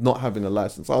time and not having a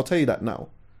license. I'll tell you that now.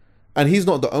 And he's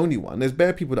not the only one. There's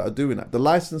bare people that are doing that. The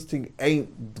license thing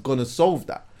ain't going to solve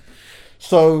that.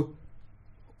 So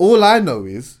all I know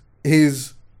is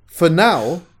for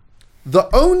now, the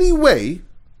only way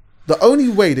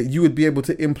that you would be able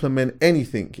to implement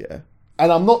anything, yeah,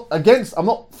 and I'm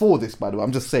not for this, by the way,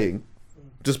 I'm just saying,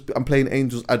 I'm playing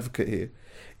angel's advocate here,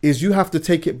 is you have to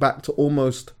take it back to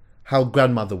almost how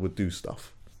grandmother would do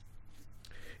stuff.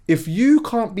 If you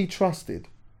can't be trusted,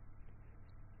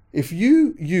 if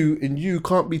you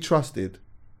can't be trusted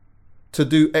to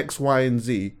do X, Y, and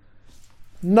Z,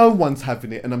 no one's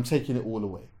having it, and I'm taking it all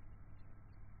away.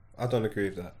 I don't agree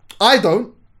with that. I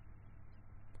don't.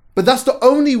 But that's the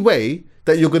only way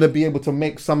that you're going to be able to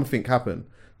make something happen.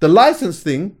 The license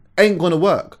thing ain't going to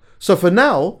work. So for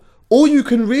now, all you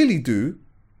can really do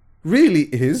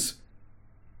is,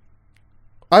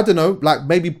 I don't know, like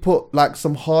maybe put like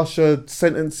some harsher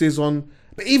sentences on,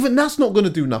 but even that's not going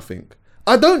to do nothing.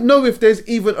 I don't know if there's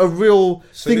even a real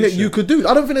thing that you could do.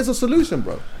 I don't think there's a solution,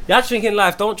 bro. You actually think in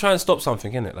life, don't try and stop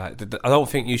something, innit? Like, I don't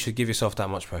think you should give yourself that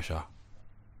much pressure.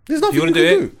 There's nothing you can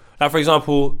do it. Like, for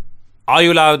example, are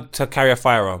you allowed to carry a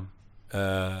firearm?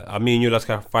 I mean, you're allowed to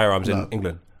carry firearms in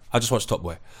England. I just watched Top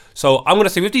Boy. So I'm going to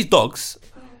say, with these dogs,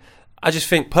 I just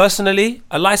think, personally,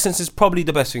 a license is probably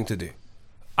the best thing to do.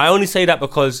 I only say that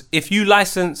because if you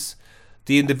license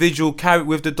the individual carry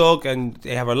with the dog and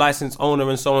they have a licensed owner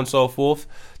and so on and so forth,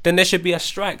 then there should be a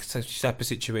strike type of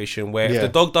situation where if the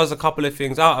dog does a couple of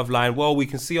things out of line, well, we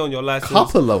can see on your license.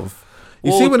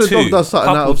 You see when a dog does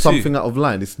something out of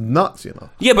line, it's nuts, you know.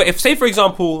 Yeah, but if, say for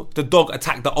example, the dog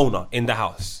attacked the owner in the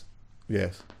house.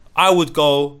 Yes. I would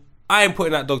go, I ain't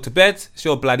putting that dog to bed. It's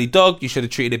your bloody dog. You should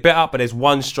have treated it better, but there's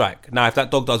one strike. Now, if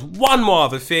that dog does one more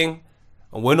other thing,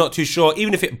 and we're not too sure,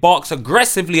 even if it barks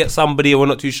aggressively at somebody and we're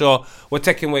not too sure, we're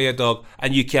taking away your dog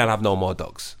and you can't have no more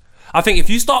dogs. I think if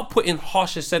you start putting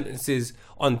harsher sentences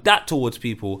on that towards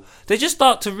people, they just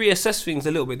start to reassess things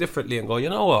a little bit differently and go, you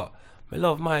know what? I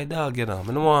love my dog, you know.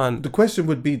 The question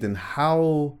would be then,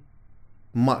 how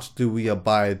much do we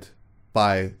abide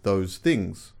by those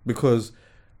things? Because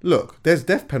look, there's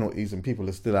death penalties and people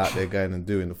are still out there going and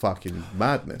doing the fucking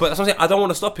madness. But that's what I'm saying. I don't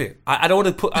want to stop it. I don't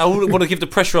want to I wouldn't want to give the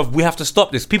pressure of we have to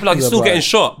stop this. People are still getting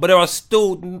shot, but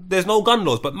there's no gun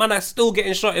laws. But man, are still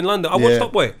getting shot in London. I watch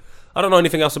Top Boy. I don't know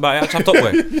anything else about it. I just have Top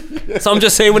Boy. So I'm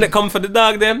just saying, when it comes for the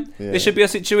dog, there should be a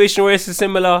situation where it's a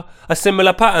similar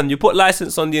pattern. You put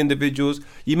license on the individuals.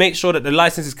 You make sure that the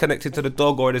license is connected to the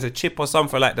dog, or there's a chip or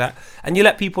something like that, and you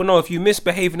let people know if you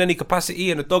misbehave in any capacity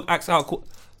and the dog acts out.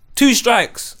 2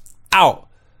 strikes, out.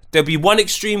 There'll be one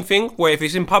extreme thing where if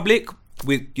it's in public,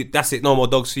 that's it, no more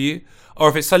dogs for you. Or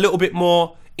if it's a little bit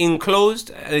more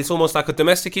enclosed and it's almost like a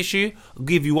domestic issue, I'll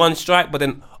give you 1 strike, but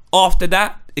then after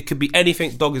that, it could be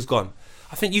anything, dog is gone.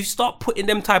 I think you start putting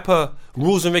them type of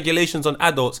rules and regulations on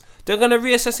adults, they're going to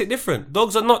reassess it different.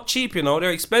 Dogs are not cheap, you know,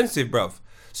 they're expensive, bruv.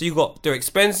 So they're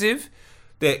expensive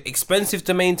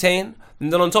to maintain,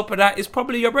 and then on top of that, it's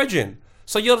probably your brethren.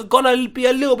 So you're gonna be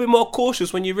a little bit more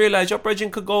cautious when you realise your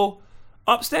brethren could go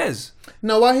upstairs.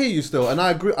 No, I hear you still, and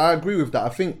I agree with that. I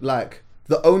think like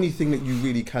the only thing that you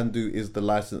really can do is the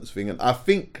license thing, and I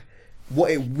think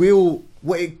what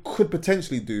it could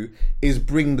potentially do is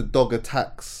bring the dog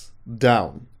attacks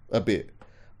down a bit.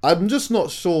 I'm just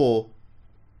not sure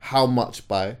how much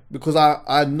because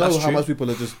I know how much people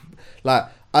are just like,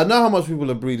 I know how much people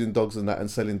are breeding dogs and that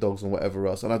and selling dogs and whatever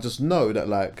else, and I just know that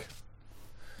like.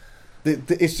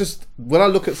 It's just, when I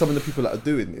look at some of the people that are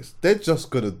doing this, they're just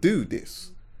gonna do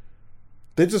this.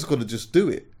 They're just gonna just do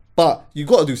it. But you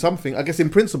got to do something. I guess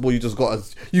in principle, you got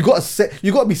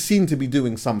to be seen to be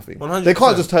doing something. 100%. They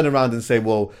can't just turn around and say,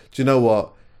 "Well, do you know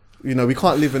what? You know, we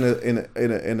can't live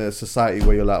in a society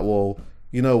where you're like, well,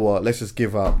 you know what? Let's just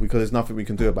give up because there's nothing we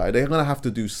can do about it." They're gonna have to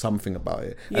do something about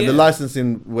it, and the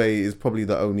licensing way is probably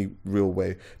the only real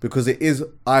way, because it is,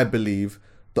 I believe,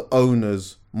 the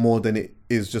owners more than it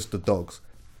is just the dogs.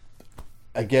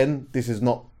 Again, this is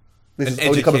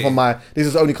only coming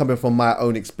from my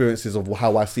own experiences of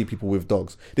how I see people with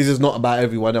dogs. This is not about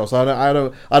everyone else. I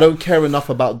don't care enough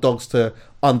about dogs to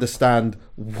understand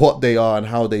what they are and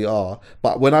how they are.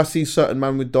 But when I see certain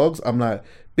man with dogs, I'm like,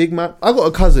 big man. I got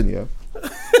a cousin, yeah.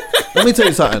 Let me tell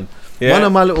you something. Yeah. One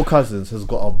of my little cousins has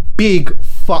got a big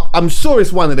I'm sure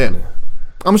it's one of them.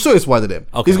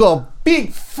 Okay. He's got a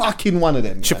big fucking one of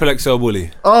them. Triple XL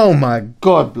bully. Oh my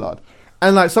God, blood.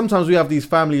 And like sometimes we have these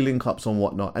family link-ups and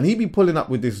whatnot, and he be pulling up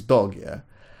with this dog, yeah?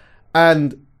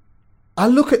 And I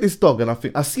look at this dog and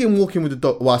I see him walking with the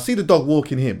dog. Well, I see the dog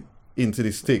walking him into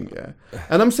this thing, yeah?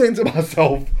 And I'm saying to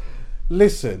myself,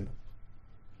 listen,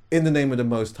 in the name of the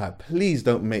Most High, please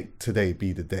don't make today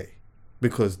be the day.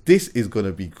 Because this is going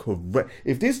to be correct.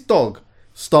 If this dog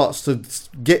starts doing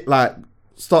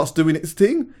its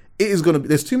thing, it is going to be,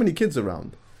 there's too many kids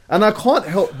around. And I can't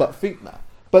help but think that.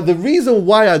 But the reason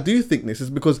why I do think this is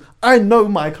because I know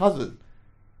my cousin.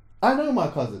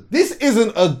 This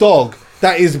isn't a dog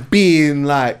that is being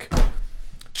like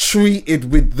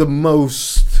treated with the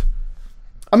most,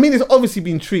 I mean, it's obviously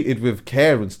been treated with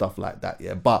care and stuff like that,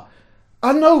 yeah, but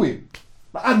I know him.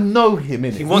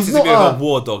 Innit? He wants it to be a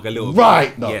war dog a little bit.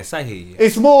 Right, no. Yes, I hear you.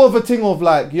 It's more of a thing of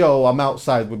like, yo, I'm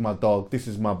outside with my dog. This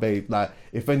is my babe. Like,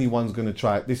 if anyone's going to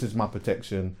try it, this is my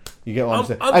protection. You get what I'm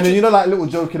saying? And then, you know, like little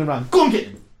joking around. Go and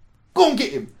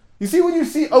get him. You see, when you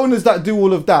see owners that do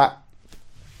all of that,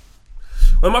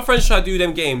 When my friends try to do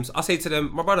them games, I say to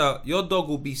them, my brother, your dog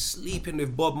will be sleeping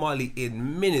with Bob Marley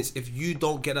in minutes if you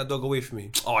don't get that dog away from me.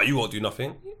 Oh, you won't do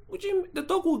nothing. What do you mean? The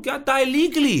dog will die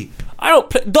legally. I don't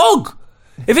play dog.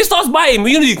 If it starts biting,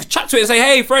 you chat to it and say,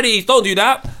 hey, Freddie, don't do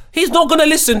that. He's not gonna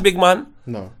listen, big man.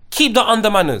 no. Keep the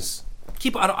under manners.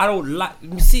 Keep. I don't like.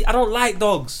 See, I don't like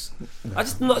dogs.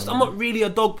 I'm not really a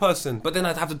dog person. But then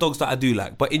I have the dogs that I do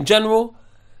like. But in general,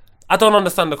 I don't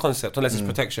understand the concept unless it's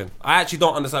protection. I actually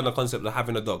don't understand the concept of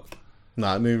having a dog.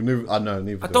 Nah, neither. I know,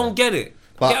 neither. I don't get it.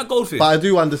 Get a goldfish. But I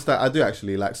do understand. I do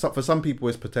actually like. For some people,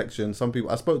 it's protection. Some people.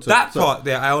 I spoke to That part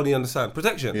there, I only understand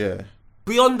protection. Yeah.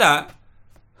 Beyond that,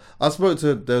 I spoke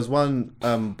to. There's one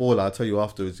baller. I'll tell you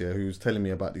afterwards. Yeah, who was telling me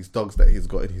about these dogs that he's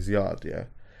got in his yard. Yeah,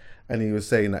 and he was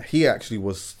saying that he actually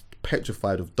was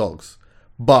petrified of dogs,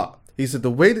 but he said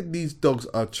the way that these dogs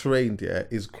are trained, yeah,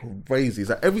 is crazy.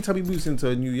 It's like every time he moves into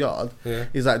a new yard,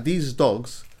 is like these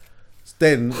dogs.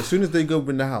 Then as soon as they go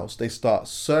in the house, they start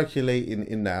circulating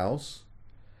in the house.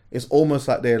 It's almost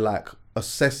like they're like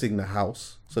assessing the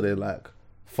house, so they're like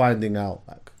finding out,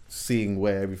 like seeing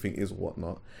where everything is, or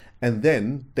whatnot. And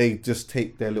then they just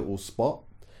take their little spot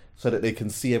so that they can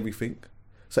see everything.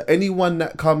 So anyone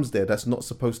that comes there that's not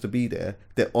supposed to be there,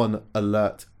 they're on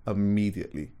alert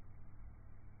immediately.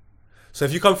 so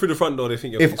if you come through the front door, they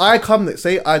think you're. If I come there,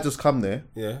 say I just come there,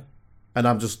 yeah. and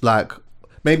I'm just like,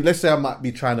 maybe let's say I might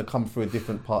be trying to come through a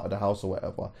different part of the house or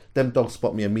whatever. Them dogs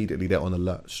spot me immediately. They're on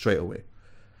alert straight away.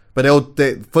 But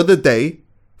for the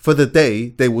day,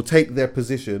 they will take their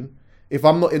position. If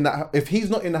I'm not in that, if he's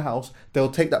not in the house, they'll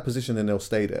take that position and they'll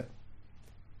stay there.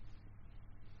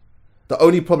 The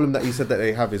only problem that he said that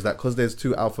they have is that because there's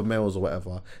two alpha males or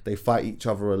whatever, they fight each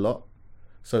other a lot.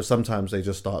 So sometimes they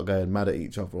just start going mad at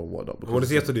each other or whatnot. What does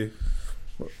he have to do?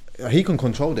 He can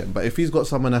control them, but if he's got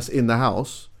someone that's in the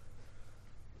house,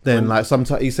 then like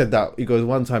sometimes he said that he goes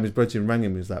one time his brethren rang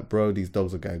him. He's like, bro, these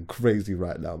dogs are going crazy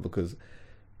right now because,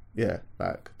 yeah,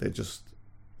 like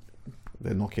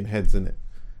they're knocking heads in it.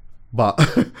 But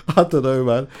I don't know,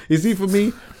 man. You see, for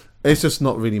me, it's just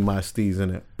not really my steez,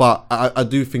 innit? But I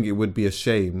do think it would be a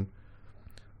shame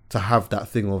to have that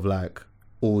thing of like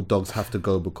all dogs have to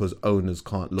go because owners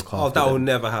can't look after Oh, that them. will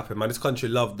never happen, man. This country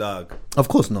love dog. Of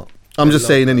course not. I'm just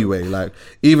saying anyway, like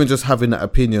even just having that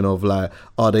opinion of like,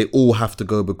 they all have to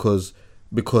go because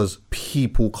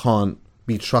people can't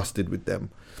be trusted with them.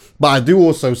 But I do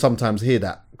also sometimes hear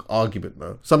that argument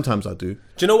though. Sometimes I do. Do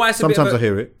you know why it's Sometimes I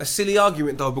hear it. a silly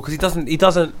argument though? Because he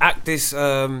doesn't act this.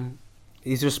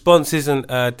 His response isn't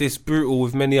this brutal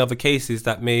with many other cases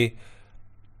that may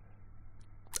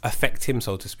affect him,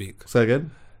 so to speak. Say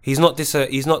again? He's not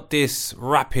this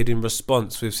rapid in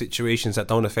response with situations that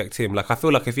don't affect him. Like I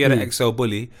feel like if he had an XL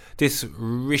bully, this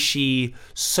Rishi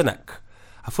Sunak.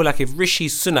 I feel like if Rishi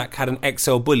Sunak had an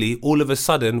XL bully, all of a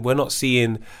sudden we're not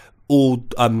seeing all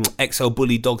XL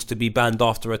bully dogs to be banned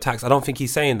after attacks. I don't think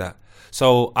he's saying that.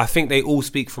 So I think they all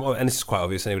speak from, and this is quite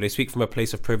obvious anyway, they speak from a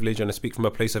place of privilege and they speak from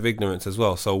a place of ignorance as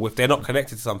well. So if they're not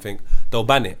connected to something, they'll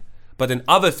ban it. But then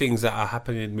other things that are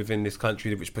happening within this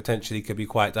country, which potentially could be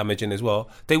quite damaging as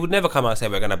well, they would never come out and say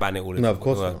we're going to ban it all. No, of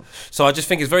course not. So I just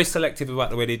think it's very selective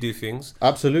about the way they do things.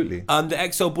 Absolutely.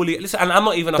 The XL bully, listen, and I'm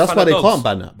not even a That's fan why of they dogs. can't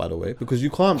ban that, by the way, because you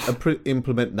can't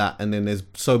implement that, and then there's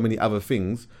so many other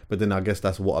things. But then I guess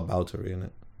that's whataboutery, isn't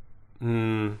it?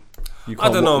 You can't,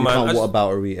 I don't know, you man. can't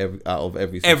whataboutery out of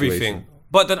every situation. Everything.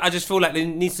 But then I just feel like there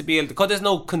needs to be, because there's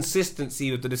no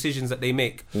consistency with the decisions that they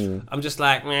make. I'm just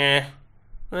like, meh.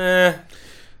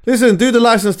 Listen, do the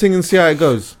license thing and see how it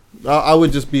goes. I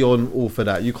would just be on all for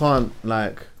that. You can't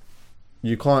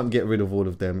get rid of all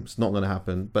of them. It's not going to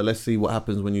happen. But let's see what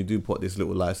happens when you do put this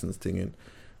little license thing in.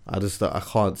 I just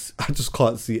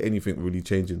can't see anything really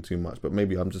changing too much. But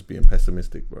maybe I'm just being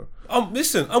pessimistic, bro.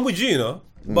 Listen, I'm with you,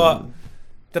 But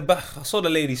I saw the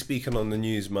lady speaking on the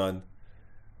news, man.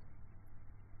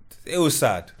 It was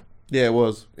sad. Yeah, it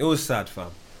was. It was sad,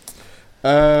 fam.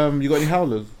 You got any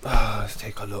howlers? Let's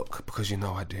take a look, because you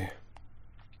know I do.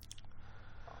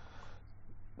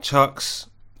 Chucks,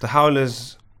 the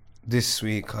howlers this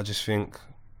week, I just think,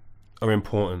 are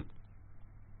important.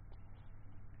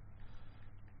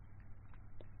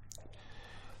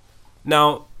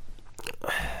 Now,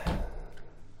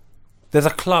 there's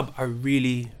a club I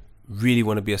really, really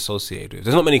want to be associated with.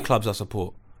 There's not many clubs I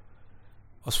support.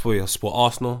 I support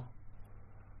Arsenal.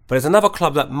 But there's another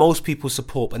club that most people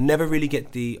support but never really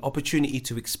get the opportunity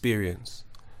to experience.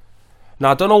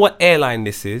 Now, I don't know what airline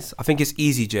this is. I think it's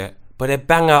EasyJet. But they're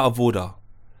bang out of order.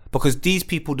 Because these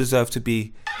people deserve to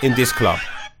be in this club.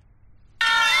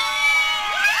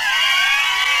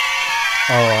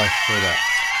 Oh, I saw that.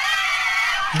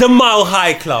 The Mile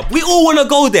High Club. We all want to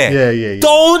go there. Yeah.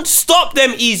 Don't stop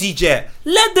them, EasyJet.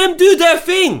 Let them do their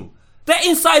thing. They're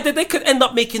inside there. They could end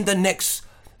up making the next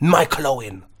Michael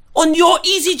Owen on your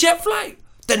EasyJet flight.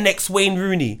 The next Wayne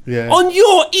Rooney on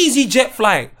your EasyJet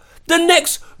flight. The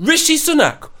next Rishi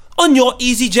Sunak on your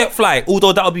EasyJet flight.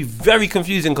 Although that'll be very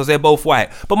confusing because they're both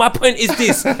white. But my point is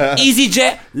this: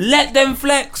 EasyJet, let them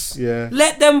flex. Yeah.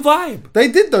 Let them vibe. They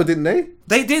did though, didn't they?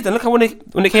 They did, and look how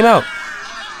when they came out.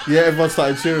 Yeah, everyone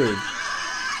started cheering.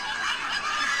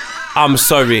 I'm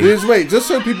sorry. Wait, just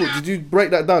so people, did you break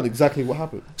that down exactly what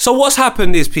happened? So what's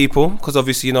happened is, people, because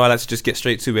obviously, you know, I like to just get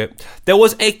straight to it. There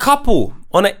was a couple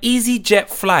on an EasyJet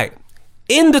flight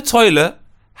in the toilet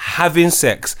having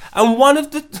sex. And one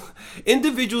of the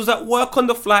individuals that work on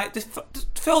the flight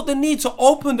felt the need to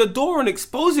open the door and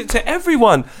expose it to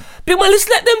everyone. Big man, let's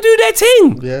let them do their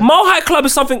thing. Yeah. Mile High Club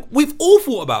is something we've all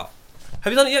thought about.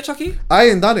 Have you done it yet, Chucky? I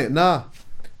ain't done it, nah.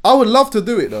 I would love to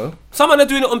do it though. Some are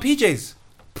doing it on PJs.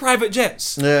 Private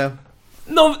jets. Yeah.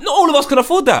 No, not all of us can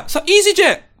afford that. So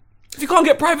EasyJet. If you can't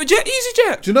get private jet,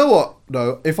 EasyJet. Do you know what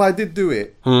though? If I did do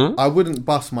it, I wouldn't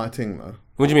bust my ting though.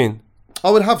 What do you mean? I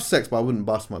would have sex, but I wouldn't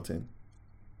bust my ting.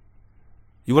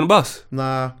 You wouldn't bust?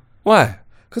 Nah. Why?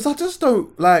 Because I just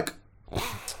don't, like...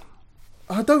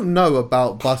 I don't know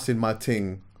about busting my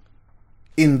ting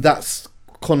in that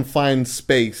confined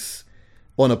space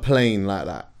on a plane like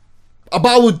that. But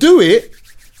I would do it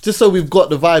just so we've got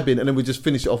the vibe in and then we just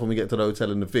finish it off when we get to the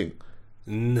hotel and the thing.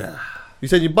 Nah. You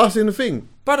said you're busting the thing?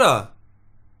 Brother,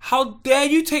 how dare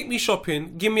you take me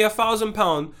shopping, give me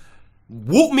 £1,000,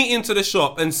 walk me into the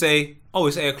shop and say, oh,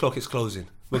 it's 8 o'clock, it's closing.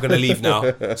 We're going to leave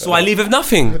now. So I leave with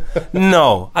nothing.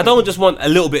 No, I don't just want a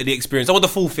little bit of the experience. I want the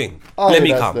full thing. Let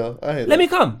me come. Let me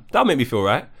come. That'll make me feel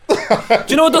right. Do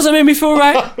you know what doesn't make me feel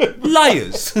right?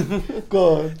 Liars.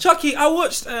 Go on. Chucky, I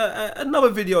watched another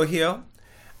video here.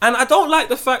 And I don't like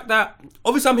the fact that,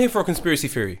 obviously I'm here for a conspiracy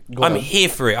theory. I'm here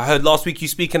for it. I heard last week you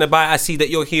speaking about it. I see that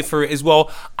you're here for it as well.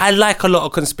 I like a lot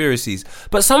of conspiracies.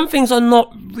 But some things are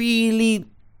not really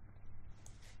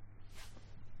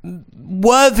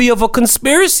worthy of a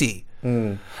conspiracy.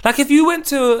 Like if you went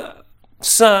to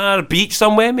a beach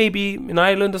somewhere, maybe in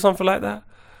Ireland or something like that,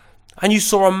 and you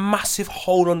saw a massive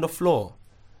hole on the floor,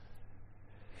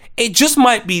 it just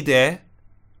might be there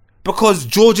because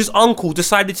George's uncle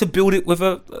decided to build it with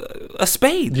a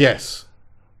spade. Yes.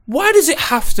 Why does it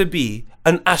have to be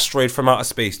an asteroid from outer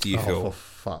space, do you feel? For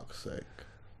fuck's sake.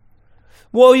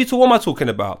 What am I talking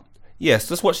about?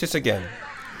 Yes, let's watch this again.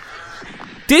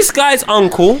 This guy's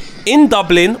uncle in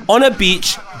Dublin on a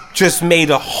beach just made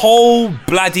a whole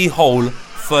bloody hole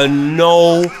for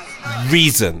no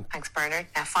reason. Thanks, Bernard.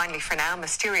 Now, finally, for now, a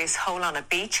mysterious hole on a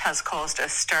beach has caused a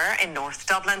stir in North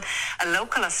Dublin. A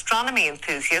local astronomy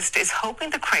enthusiast is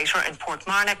hoping the crater in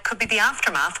Portmarnock could be the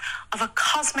aftermath of a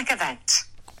cosmic event.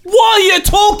 What are you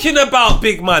talking about,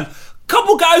 big man?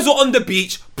 Couple guys were on the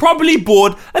beach, probably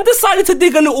bored, and decided to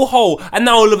dig a little hole. And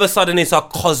now all of a sudden it's a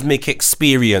cosmic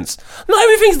experience. Not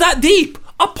everything's that deep,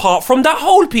 apart from that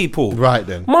hole, people. Right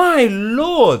then. My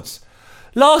lord.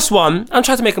 Last one, I'm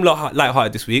trying to make him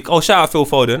lighthearted this week. Oh, shout out Phil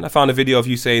Foden. I found a video of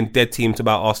you saying dead team to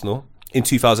about Arsenal in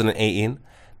 2018.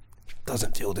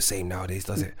 Doesn't feel the same nowadays,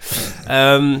 does it?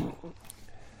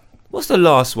 What's the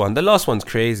last one? The last one's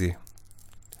crazy.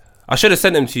 I should have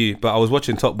sent them to you, but I was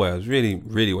watching Top Boy. I was really,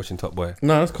 really watching Top Boy.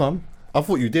 No, that's calm. I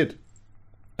thought you did.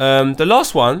 The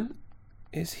last one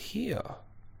is here.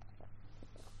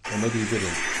 Or maybe you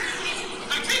didn't.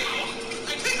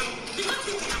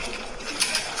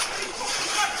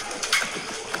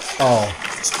 Oh.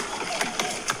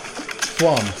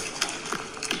 Swan.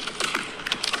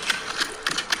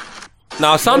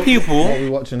 Now, some people... What are we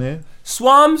watching here?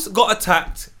 Swams got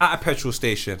attacked at a petrol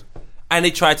station and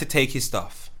they tried to take his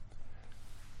stuff.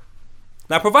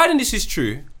 Now, providing this is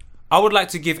true, I would like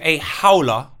to give a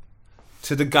howler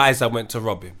to the guys that went to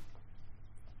rob him.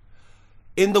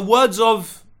 In the words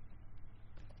of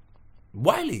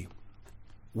Wiley,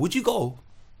 would you go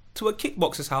to a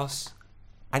kickboxer's house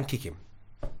and kick him?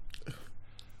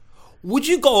 Would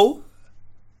you go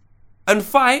and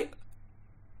fight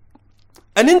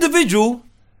an individual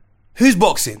who's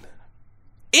boxing?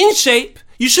 In shape.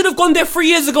 You should have gone there 3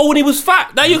 years ago when he was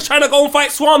fat. Now you're trying to go and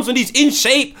fight Swams when he's in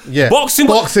shape. Yeah, boxing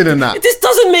and that. This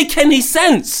doesn't make any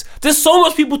sense. There's so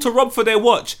much people to rob for their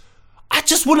watch. I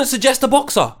just wouldn't suggest a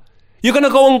boxer. You're going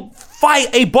to go and fight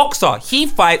a boxer. He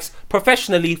fights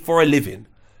professionally for a living.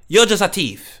 You're just a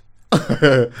thief.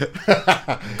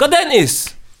 Got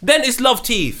dentists. Dentists love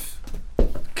teeth.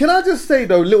 Can I just say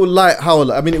though, little light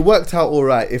howler. I mean, it worked out all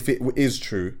right if it is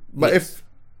true. But Yes. if,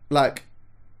 like...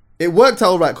 It worked out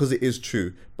all right because it is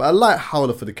true. But I like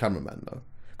howler for the cameraman though.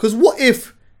 Because what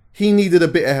if he needed a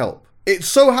bit of help. It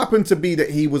so happened to be that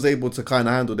he was able to kind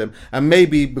of handle them, and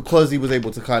maybe because he was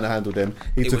able to kind of handle them,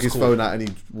 he took his phone out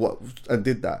and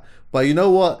did that. But you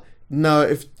know what? No,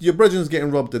 if your brethren's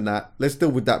getting robbed in that, let's deal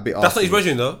with that bit. That's not his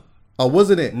brethren though. Oh,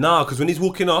 wasn't it? Nah, because when he's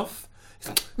walking off,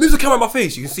 moves the camera in my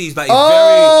face. You can see he's like,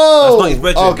 Oh! that's not his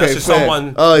brethren. Okay, that's just fair.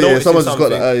 someone. Oh yeah, noticing someone's just got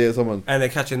something, that. Oh yeah, someone. and they're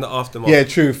catching the aftermath. Yeah,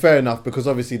 true. Fair enough. Because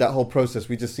obviously that whole process,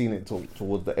 we just seen it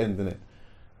towards the end, innit?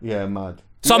 Yeah, mad.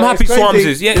 So I'm Yeah, happy it's crazy. Swams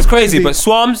is. Yeah, it's crazy. But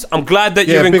Swams, I'm glad that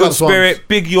Yeah, you're in big good up Swams. spirit.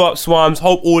 Big you up, Swams.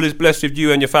 Hope all is blessed with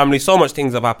you and your family. So much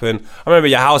things have happened. I remember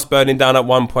your house burning down at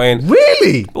one point.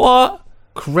 Really? What?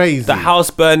 Crazy. The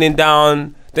house burning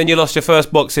down. Then you lost your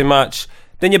first boxing match.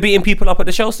 Then you're beating people up at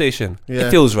the Shell station. Yeah.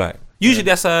 It feels right. Usually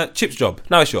that's a Chip's job.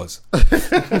 Now it's yours.